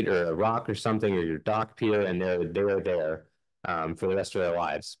substrate or a rock or something, or your dock pier, and they're there for the rest of their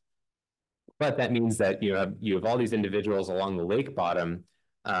lives. But that means that you have all these individuals along the lake bottom.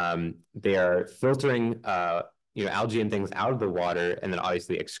 They are filtering algae and things out of the water, and then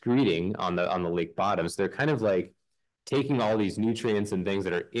obviously excreting on the lake bottom. So they're kind of like taking all these nutrients and things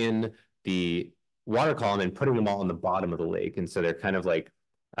that are in the water column and putting them all on the bottom of the lake. And so they're kind of like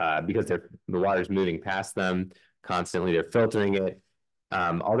because the water's moving past them constantly, they're filtering it.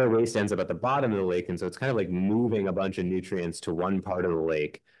 All their waste ends up at the bottom of the lake, and so it's kind of like moving a bunch of nutrients to one part of the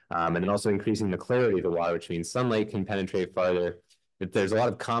lake, and then also increasing the clarity of the water, which means sunlight can penetrate farther. There's a lot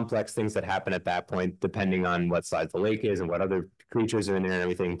of complex things that happen at that point, depending on what size the lake is and what other creatures are in there and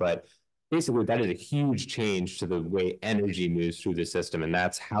everything. But basically, that is a huge change to the way energy moves through the system, and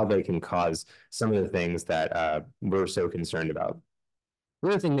that's how they can cause some of the things that we're so concerned about. The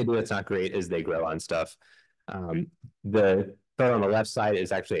other thing they do that's not great is they grow on stuff. The photo on the left side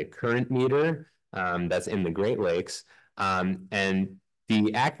is actually a current meter that's in the Great Lakes. And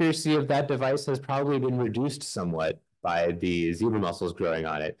the accuracy of that device has probably been reduced somewhat by the zebra mussels growing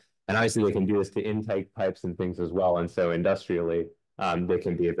on it. And obviously they can do this to intake pipes and things as well. And so industrially, they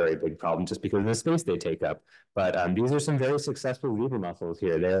can be a very big problem just because of the space they take up. But these are some very successful zebra mussels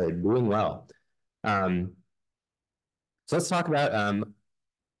here. They're doing well. So let's talk about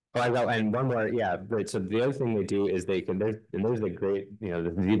and one more, yeah, right. So the other thing they do is there's the great,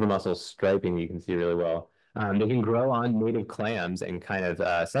 the zebra mussel striping you can see really well. They can grow on native clams and kind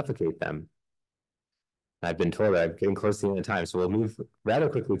of suffocate them. I've been told that I'm getting close to the end of time, so we'll move rather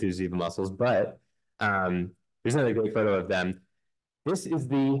quickly through zebra mussels, but here's another great photo of them. This is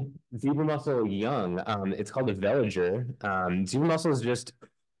the zebra mussel young. It's called a veliger. Zebra mussels just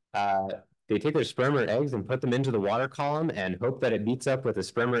they take their sperm or eggs and put them into the water column and hope that it meets up with a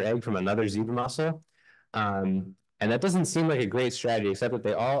sperm or egg from another zebra mussel. And that doesn't seem like a great strategy, except that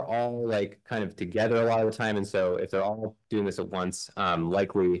they are all like kind of together a lot of the time. And so if they're all doing this at once,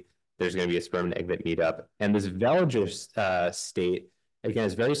 likely there's going to be a sperm and egg that meet up. And this veliger state, again,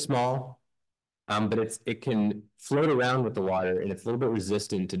 is very small, but it can float around with the water, and it's a little bit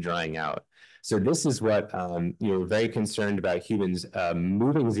resistant to drying out. So this is what we're very concerned about humans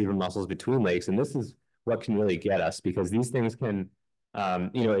moving zebra mussels between lakes, and this is what can really get us, because these things can,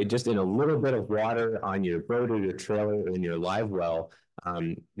 just in a little bit of water on your boat or your trailer or in your live well,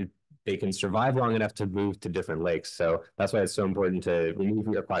 they can survive long enough to move to different lakes. So that's why it's so important to remove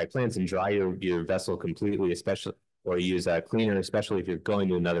your aquatic plants and dry your vessel completely, especially, or use a cleaner, especially if you're going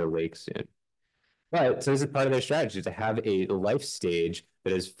to another lake soon. But so this is part of their strategy, to have a life stage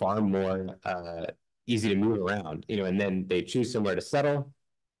that is far more easy to move around, and then they choose somewhere to settle,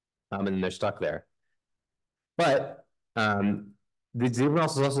 and then they're stuck there. But the zebra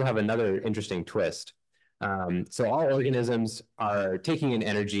mussels also have another interesting twist. So all organisms are taking in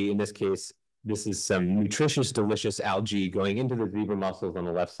energy. In this case, this is some nutritious, delicious algae going into the zebra mussels on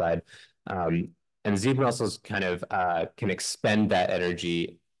the left side. And the zebra mussels kind of can expend that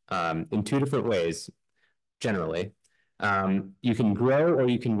energy in two different ways, generally. You can grow or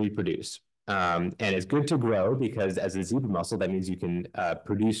you can reproduce. And it's good to grow because as a zebra mussel, that means you can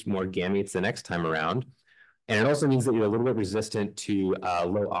produce more gametes the next time around. And it also means that you're a little bit resistant to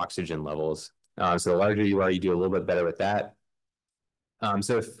low oxygen levels. So the larger you are, you do a little bit better with that.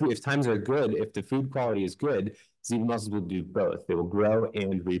 So if times are good, if the food quality is good, zebra mussels will do both. They will grow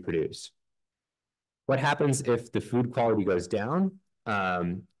and reproduce. What happens if the food quality goes down?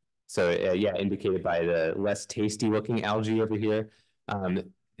 Indicated by the less tasty looking algae over here.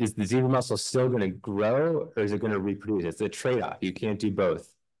 Is the zebra mussel still going to grow, or is it going to reproduce? It's a trade-off. You can't do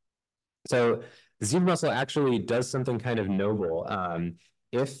both. So the zebra mussel actually does something kind of noble.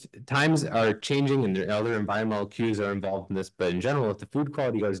 If times are changing and other environmental cues are involved in this, but in general, if the food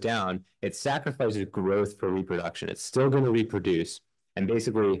quality goes down, it sacrifices growth for reproduction. It's still going to reproduce. And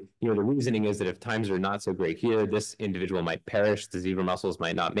basically, the reasoning is that if times are not so great here, this individual might perish, the zebra mussels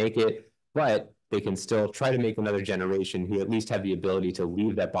might not make it, but they can still try to make another generation who at least have the ability to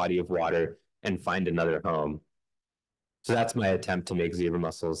leave that body of water and find another home. So that's my attempt to make zebra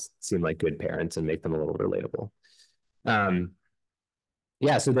mussels seem like good parents and make them a little relatable.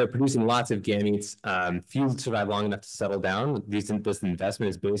 So they're producing lots of gametes. Few survive long enough to settle down. This investment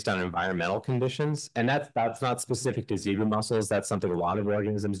is based on environmental conditions, and that's not specific to zebra mussels. That's something a lot of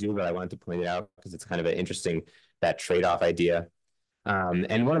organisms do, but I wanted to point it out because it's kind of an interesting, that trade-off idea.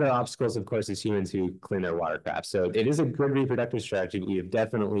 And one of the obstacles, of course, is humans who clean their watercraft. So it is a good reproductive strategy, but we have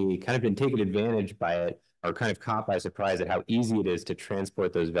definitely kind of been taken advantage by it, or kind of caught by surprise at how easy it is to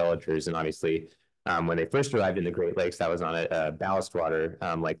transport those veligers. And obviously, when they first arrived in the Great Lakes, that was on a ballast water,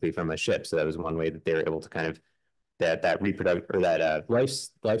 likely from a ship. So that was one way that they were able to kind of that reproductive, or that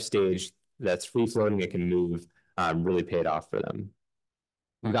life stage that's free floating, it can move, really paid off for them.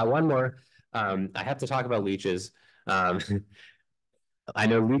 We've got one more. I have to talk about leeches. I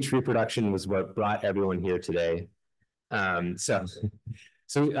know leech reproduction was what brought everyone here today. So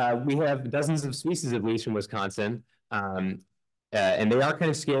we have dozens of species of leech in Wisconsin. And they are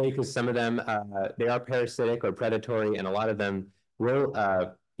kind of scary because some of them, they are parasitic or predatory, and a lot of them will,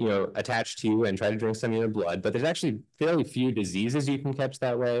 attach to you and try to drink some of your blood. But there's actually fairly few diseases you can catch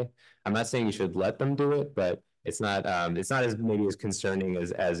that way. I'm not saying you should let them do it, but it's not as maybe as concerning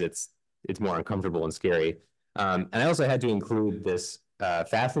as it's more uncomfortable and scary. And I also had to include this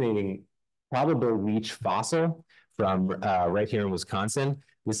fascinating probable leech fossil from right here in Wisconsin.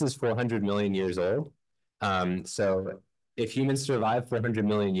 This is 400 million years old. So if humans survive 400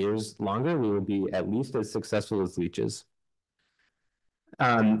 million years longer, we will be at least as successful as leeches.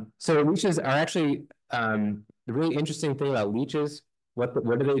 So leeches are actually, the really interesting thing about leeches, what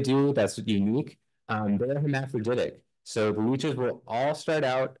do they do that's unique? They're hermaphroditic. So the leeches will all start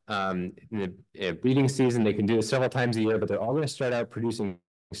out in the breeding season. They can do it several times a year, but they're all going to start out producing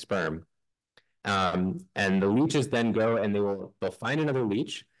sperm. And the leeches then go and they'll find another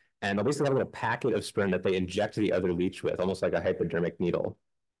leech, and they'll basically have a little packet of sperm that they inject the other leech with, almost like a hypodermic needle.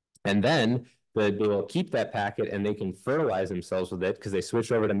 And then they will keep that packet and they can fertilize themselves with it because they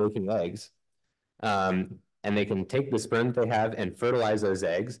switch over to making eggs. And they can take the sperm that they have and fertilize those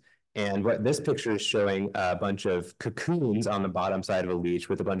eggs. And what this picture is showing a bunch of cocoons on the bottom side of a leech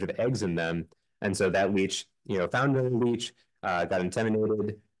with a bunch of eggs in them. And so that leech, found another leech, got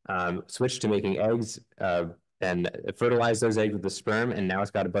inseminated, switched to making eggs, and fertilized those eggs with the sperm, and now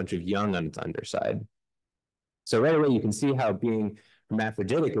it's got a bunch of young on its underside. So right away, you can see how being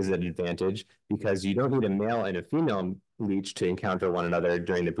hermaphroditic is an advantage because you don't need a male and a female leech to encounter one another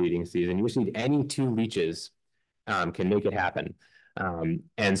during the breeding season. You just need any two leeches can make it happen.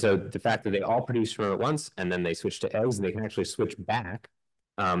 And so the fact that they all produce sperm at once and then they switch to eggs, and they can actually switch back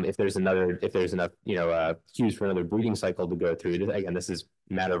If there's enough, cues for another breeding cycle to go through. Again, this is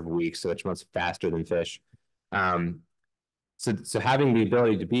a matter of weeks, so it's much faster than fish. So having the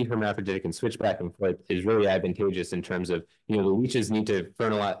ability to be hermaphroditic and switch back and forth is really advantageous in terms of, the leeches need to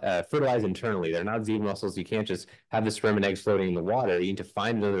fertilize internally. They're not zebra mussels. You can't just have the sperm and eggs floating in the water. You need to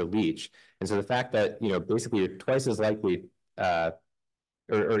find another leech. And so the fact that, basically you're twice as likely,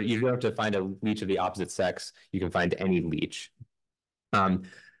 or you don't have to find a leech of the opposite sex, you can find any leech. I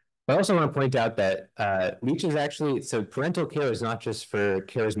also want to point out that leeches actually, so parental care is not just for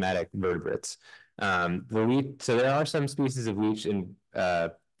charismatic vertebrates. So there are some species of leech in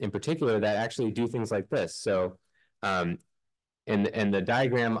particular that actually do things like this. So in the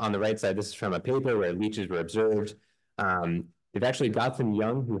diagram on the right side, this is from a paper where leeches were observed. They've actually got some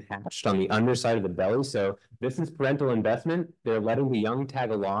young who hatched on the underside of the belly. So this is parental investment. They're letting the young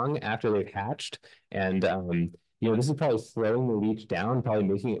tag along after they've hatched. And, this is probably slowing the leech down, probably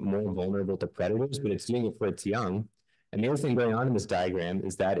making it more vulnerable to predators, but it's doing it for its young. And the other thing going on in this diagram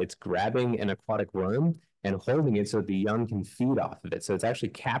is that it's grabbing an aquatic worm and holding it so that the young can feed off of it. So it's actually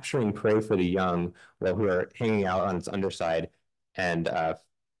capturing prey for the young who are hanging out on its underside and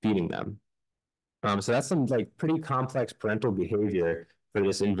feeding them. So that's some pretty complex parental behavior for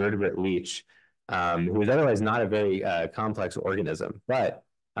this invertebrate leech, who is otherwise not a very complex organism. But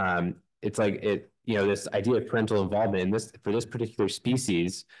it's this idea of parental involvement for this particular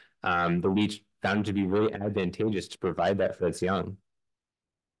species, the leech found to be really advantageous to provide that for its young.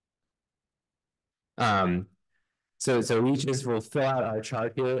 So leeches will fill out our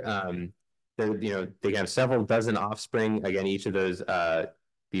chart here. They have several dozen offspring. Again, each of those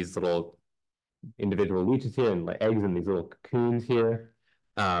these little individual leeches here and eggs in these little cocoons here.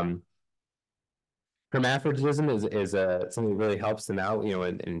 Hermaphroditism is something that really helps them out,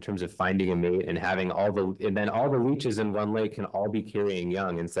 in terms of finding a mate and having all the leeches in one lake can all be carrying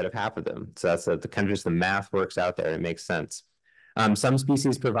young instead of half of them. So that's the kind of just the math works out there. It makes sense. Some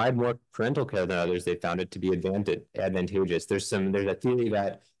species provide more parental care than others. They found it to be advantageous. There's a theory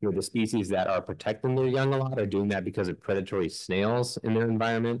that the species that are protecting their young a lot are doing that because of predatory snails in their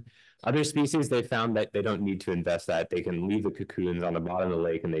environment. Other species, they found that they don't need to invest that. They can leave the cocoons on the bottom of the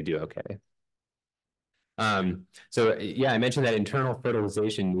lake and they do okay. So yeah, I mentioned that internal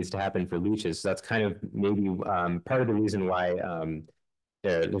fertilization needs to happen for leeches. So that's kind of maybe part of the reason why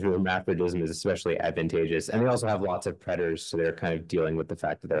the hermaphrodism is especially advantageous. And they also have lots of predators, so they're kind of dealing with the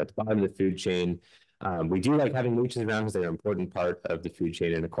fact that they're at the bottom of the food chain. We do like having leeches around because they're an important part of the food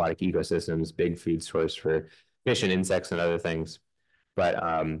chain in aquatic ecosystems, big food source for fish and insects and other things. But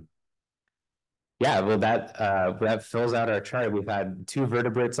yeah, well, that fills out our chart. We've had 2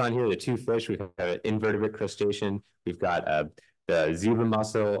 vertebrates on here, the 2 fish. We have an invertebrate crustacean. We've got the zebra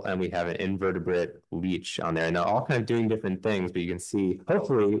mussel, and we have an invertebrate leech on there. And they're all kind of doing different things, but you can see,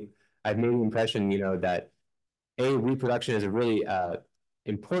 hopefully, I've made the impression, that reproduction is a really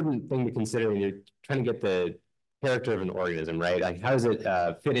important thing to consider when you're trying to get the character of an organism, right? Like, how does it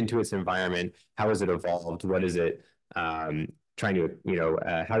fit into its environment? How has it evolved? What is it trying to,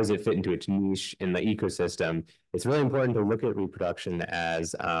 how does it fit into its niche in the ecosystem? It's really important to look at reproduction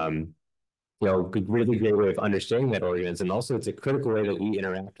as, a really great way of understanding that organism. And also, it's a critical way that we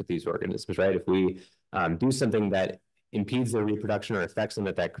interact with these organisms, right? If we do something that impedes their reproduction or affects them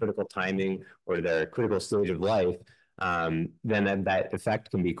at that critical timing or their critical stage of life, then that effect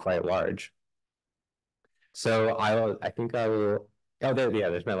can be quite large. So there's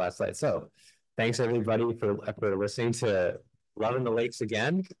my last slide. So thanks everybody for listening to Loving the Lakes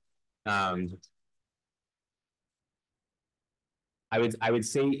again. I would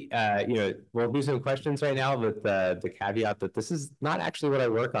say, we'll do some questions right now with the caveat that this is not actually what I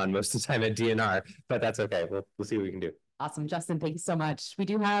work on most of the time at DNR, but that's okay. We'll see what we can do. Awesome, Justin, thank you so much. We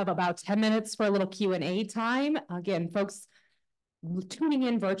do have about 10 minutes for a little Q&A time. Again, folks tuning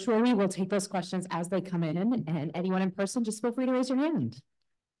in virtually, we'll take those questions as they come in, and anyone in person, just feel free to raise your hand.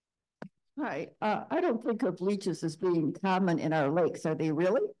 Hi, I don't think of leeches as being common in our lakes. Are they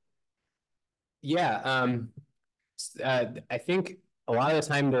really? Yeah, I think a lot of the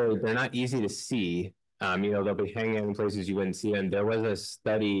time they're not easy to see. They'll be hanging out in places you wouldn't see them. There was a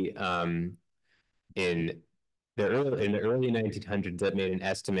study in the early 1900s that made an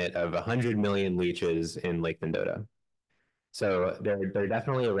estimate of 100 million leeches in Lake Mendota. So they're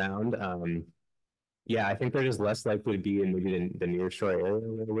definitely around. Yeah, I think they're just less likely to be in maybe the nearshore area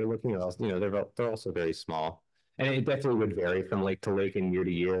where we're looking. Or else, they're also very small, and it definitely would vary from lake to lake and year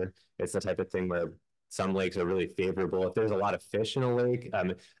to year. It's the type of thing where some lakes are really favorable. If there's a lot of fish in a lake,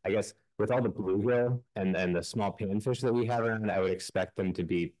 I guess with all the bluegill and the small panfish that we have around, I would expect them to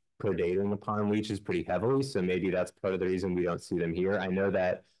be predating upon leeches pretty heavily. So maybe that's part of the reason we don't see them here. I know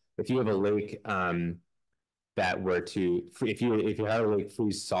that if you have a lake that were to, if you had a lake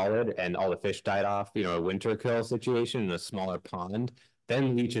freeze solid and all the fish died off, you know, a winter kill situation in a smaller pond,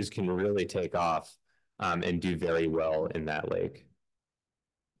 then leeches can really take off and do very well in that lake.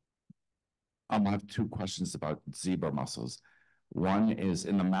 I have two questions about zebra mussels. One is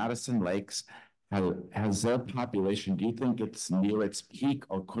in the Madison Lakes, has their population, do you think it's near its peak,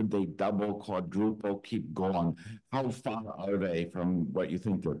 or could they double, quadruple, keep going? How far are they from what you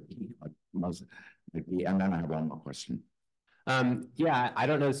think their peak must be? And then I have one more question. Yeah, I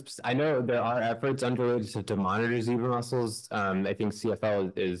don't know. I know there are efforts underway to monitor zebra mussels. I think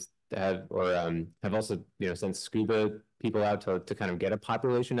CFL have also, you know, sent scuba people out to kind of get a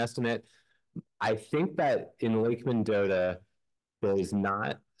population estimate. I think that in Lake Mendota, there's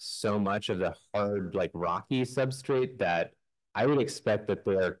not so much of the hard, like rocky substrate that I would expect that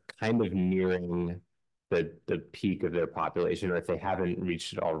they're kind of nearing the peak of their population, or if they haven't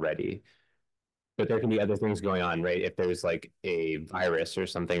reached it already. But there can be other things going on, right? If there's like a virus or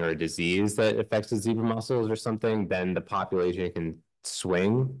something, or a disease that affects the zebra mussels or something, then the population can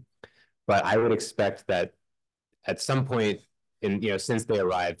swing. But I would expect that at some point in, you know, since they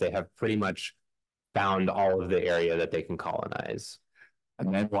arrived, they have pretty much found all of the area that they can colonize.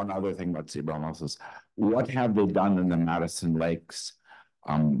 And then one other thing about zebra mussels, what have they done in the Madison Lakes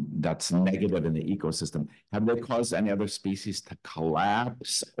that's negative in the ecosystem? Have they caused any other species to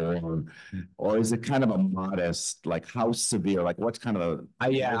collapse, or is it kind of a modest, like how severe, like what's kind of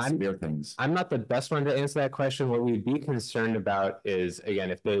the severe things? I'm not the best one to answer that question. What we'd be concerned about is,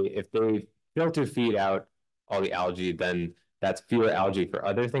 again, if they filter feed out all the algae, then that's fewer algae for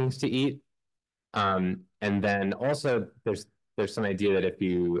other things to eat. And then also there's some idea that if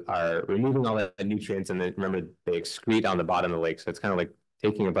you are removing all the nutrients, and then remember they excrete on the bottom of the lake, so it's kind of like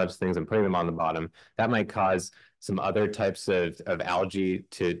taking a bunch of things and putting them on the bottom, that might cause some other types of algae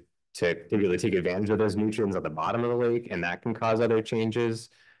to really take advantage of those nutrients at the bottom of the lake, and that can cause other changes.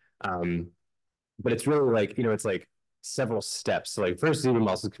 But it's really like, you know, it's like several steps. So like first zebra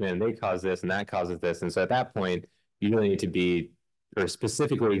mussels come in, they cause this and that causes this. And so at that point, you really need to be, or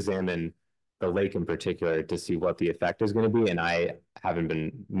specifically examine the lake in particular to see what the effect is going to be. And I haven't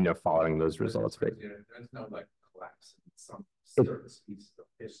been, you know, following those results. Right? There's no like collapse in some certain species of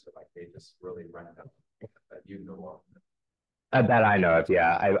fish that like they just really run out that you know of. That I know of,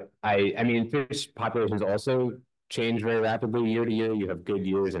 yeah. I mean, fish populations also change very rapidly year to year. You have good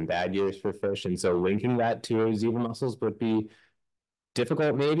years and bad years for fish, and so linking that to zebra mussels would be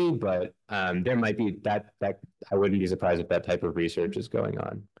difficult, maybe. But there might be that I wouldn't be surprised if that type of research is going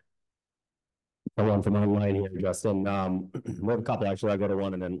on. One from online here, Justin. We have a couple, actually. I'll go to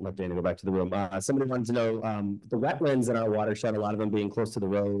one and then let Dana go back to the room. Somebody wanted to know the wetlands in our watershed, a lot of them being close to the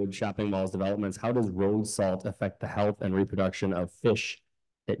road, shopping malls, developments. How does road salt affect the health and reproduction of fish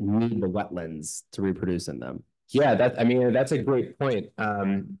that need the wetlands to reproduce in them? Yeah, I mean, that's a great point.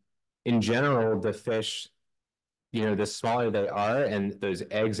 In general, the fish, you know, the smaller they are, and those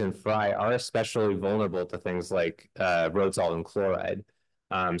eggs and fry are especially vulnerable to things like road salt and chloride.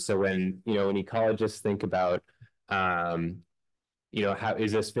 So when ecologists think about, how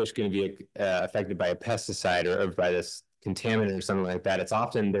is this fish going to be affected by a pesticide or by this contaminant or something like that, it's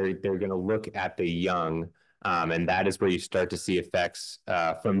often they're going to look at the young, and that is where you start to see effects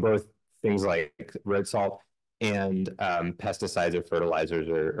from both things like road salt and pesticides or fertilizers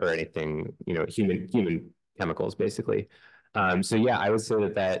or anything, human chemicals, basically. So yeah, I would say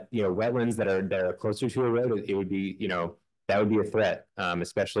that wetlands that are closer to a road, it would be, that would be a threat,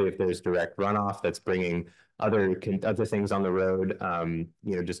 especially if there's direct runoff that's bringing other things on the road,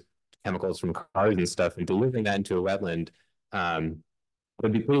 just chemicals from cars and stuff, and delivering that into a wetland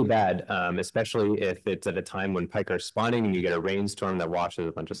would be pretty bad, especially if it's at a time when pike are spawning and you get a rainstorm that washes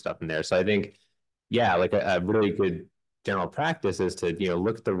a bunch of stuff in there. So I think, yeah, like a really good general practice is to,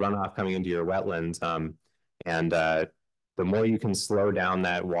 look at the runoff coming into your wetlands, and the more you can slow down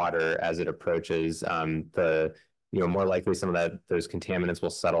that water as it approaches, the more likely some of those contaminants will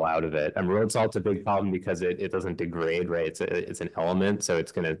settle out of it. And road salt's a big problem because it doesn't degrade, right? It's an element, so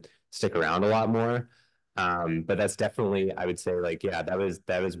it's going to stick around a lot more. But that's definitely, I would say, like, yeah, that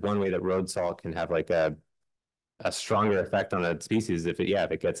was one way that road salt can have like a stronger effect on a species if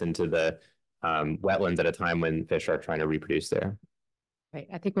it gets into the wetlands at a time when fish are trying to reproduce there. Right.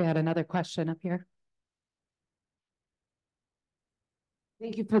 I think we had another question up here.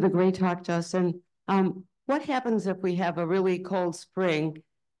 Thank you for the great talk, Justin. What happens if we have a really cold spring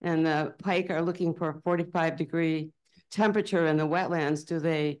and the pike are looking for a 45-degree temperature in the wetlands? Do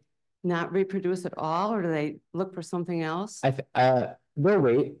they not reproduce at all, or do they look for something else? They'll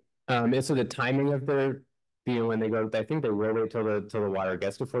wait. And so the timing of their, when they go, I think they will wait till the water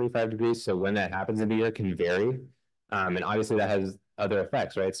gets to 45 degrees. So when that happens in the year can vary. And obviously that has other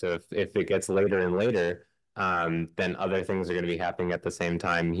effects, right? So if it gets later and later, then other things are going to be happening at the same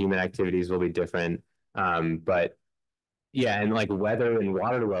time. Human activities will be different. But yeah, and like weather and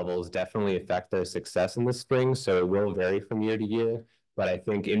water levels definitely affect their success in the spring. So it will vary from year to year. But I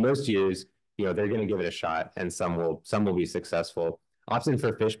think in most years, they're going to give it a shot, and some will be successful. Often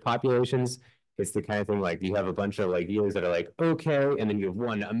for fish populations, it's the kind of thing like you have a bunch of like years that are like okay, and then you have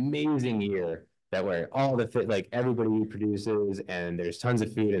one amazing year that where all the fish, like everybody reproduces, and there's tons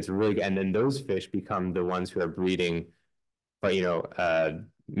of food, and it's really good. And then those fish become the ones who are breeding, but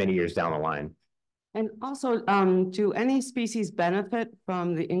many years down the line. And also, do any species benefit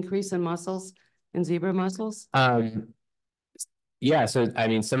from the increase in mussels, in zebra mussels? Yeah, so I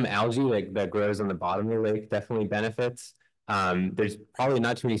mean, some algae that grows on the bottom of the lake definitely benefits. There's probably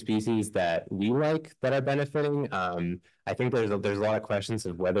not too many species that we like that are benefiting. I think there's a lot of questions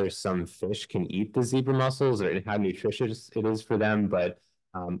of whether some fish can eat the zebra mussels or how nutritious it is for them. But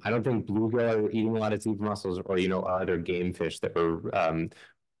I don't think bluegill are eating a lot of zebra mussels or other game fish that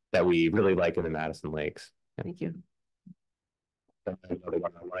we really like in the Madison Lakes. Thank you.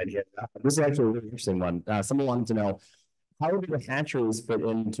 This is actually a really interesting one. Someone wanted to know, how do the hatcheries fit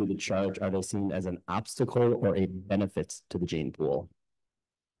into the charge? Are they seen as an obstacle or a benefit to the gene pool?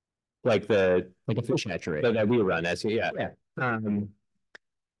 Like a fish hatchery that we run as that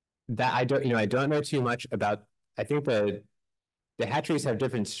I don't know too much about. I think the hatcheries have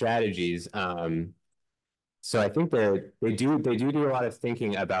different strategies. So I think they do a lot of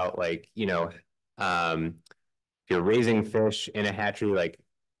thinking about if you're raising fish in a hatchery, like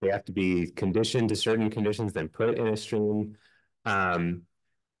they have to be conditioned to certain conditions, then put in a stream. I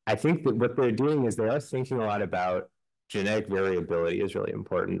think that what they're doing is they are thinking a lot about genetic variability is really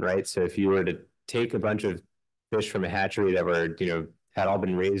important, right? So if you were to take a bunch of fish from a hatchery that were, had all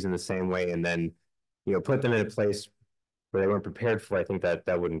been raised in the same way and then, put them in a place where they weren't prepared for, I think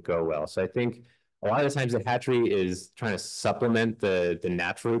that wouldn't go well. So I think a lot of the times the hatchery is trying to supplement the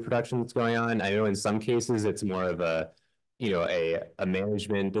natural reproduction that's going on. I know in some cases it's more of a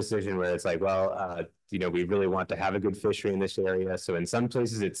management decision where it's like, well, we really want to have a good fishery in this area. So in some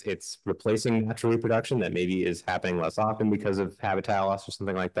places it's replacing natural reproduction that maybe is happening less often because of habitat loss or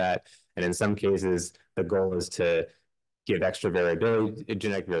something like that. And in some cases, the goal is to give extra variability,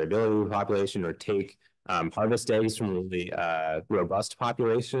 genetic variability to the population, or take harvest eggs from a really robust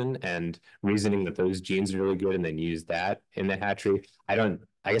population and reasoning that those genes are really good and then use that in the hatchery. I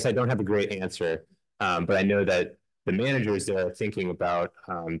guess I don't have a great answer, but I know that the managers there are thinking about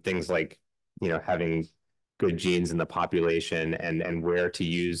things like, having good genes in the population and where to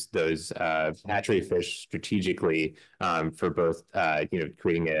use those hatchery fish strategically for both,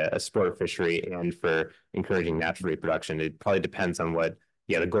 creating a sport fishery and for encouraging natural reproduction. It probably depends on what,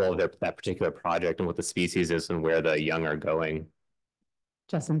 the goal of that particular project and what the species is and where the young are going.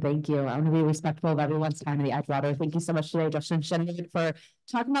 Justin, thank you. I want to be respectful of everyone's time in the Edgewater. Thank you so much today, Justin Chenevert, for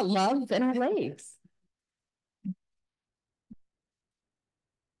talking about love in our lakes.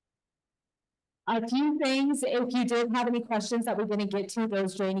 A few things, if you did have any questions that we didn't get to,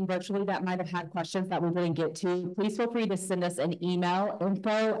 those joining virtually that might have had questions that we didn't get to, please feel free to send us an email,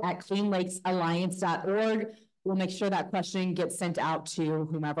 info@cleanlakesalliance.org. We'll make sure that question gets sent out to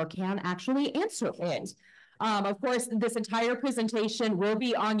whomever can actually answer it. Of course, this entire presentation will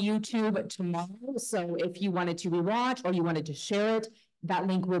be on YouTube tomorrow. So if you wanted to rewatch or you wanted to share it, that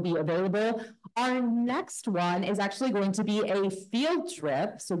link will be available. Our next one is actually going to be a field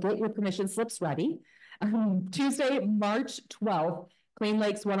trip. So get your permission slips ready. Tuesday, March 12th, Clean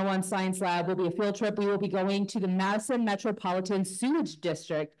Lakes 101 Science Lab will be a field trip. We will be going to the Madison Metropolitan Sewage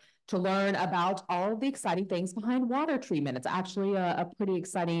District to learn about all of the exciting things behind water treatment. It's actually a pretty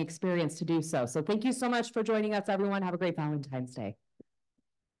exciting experience to do so. So thank you so much for joining us, everyone. Have a great Valentine's Day.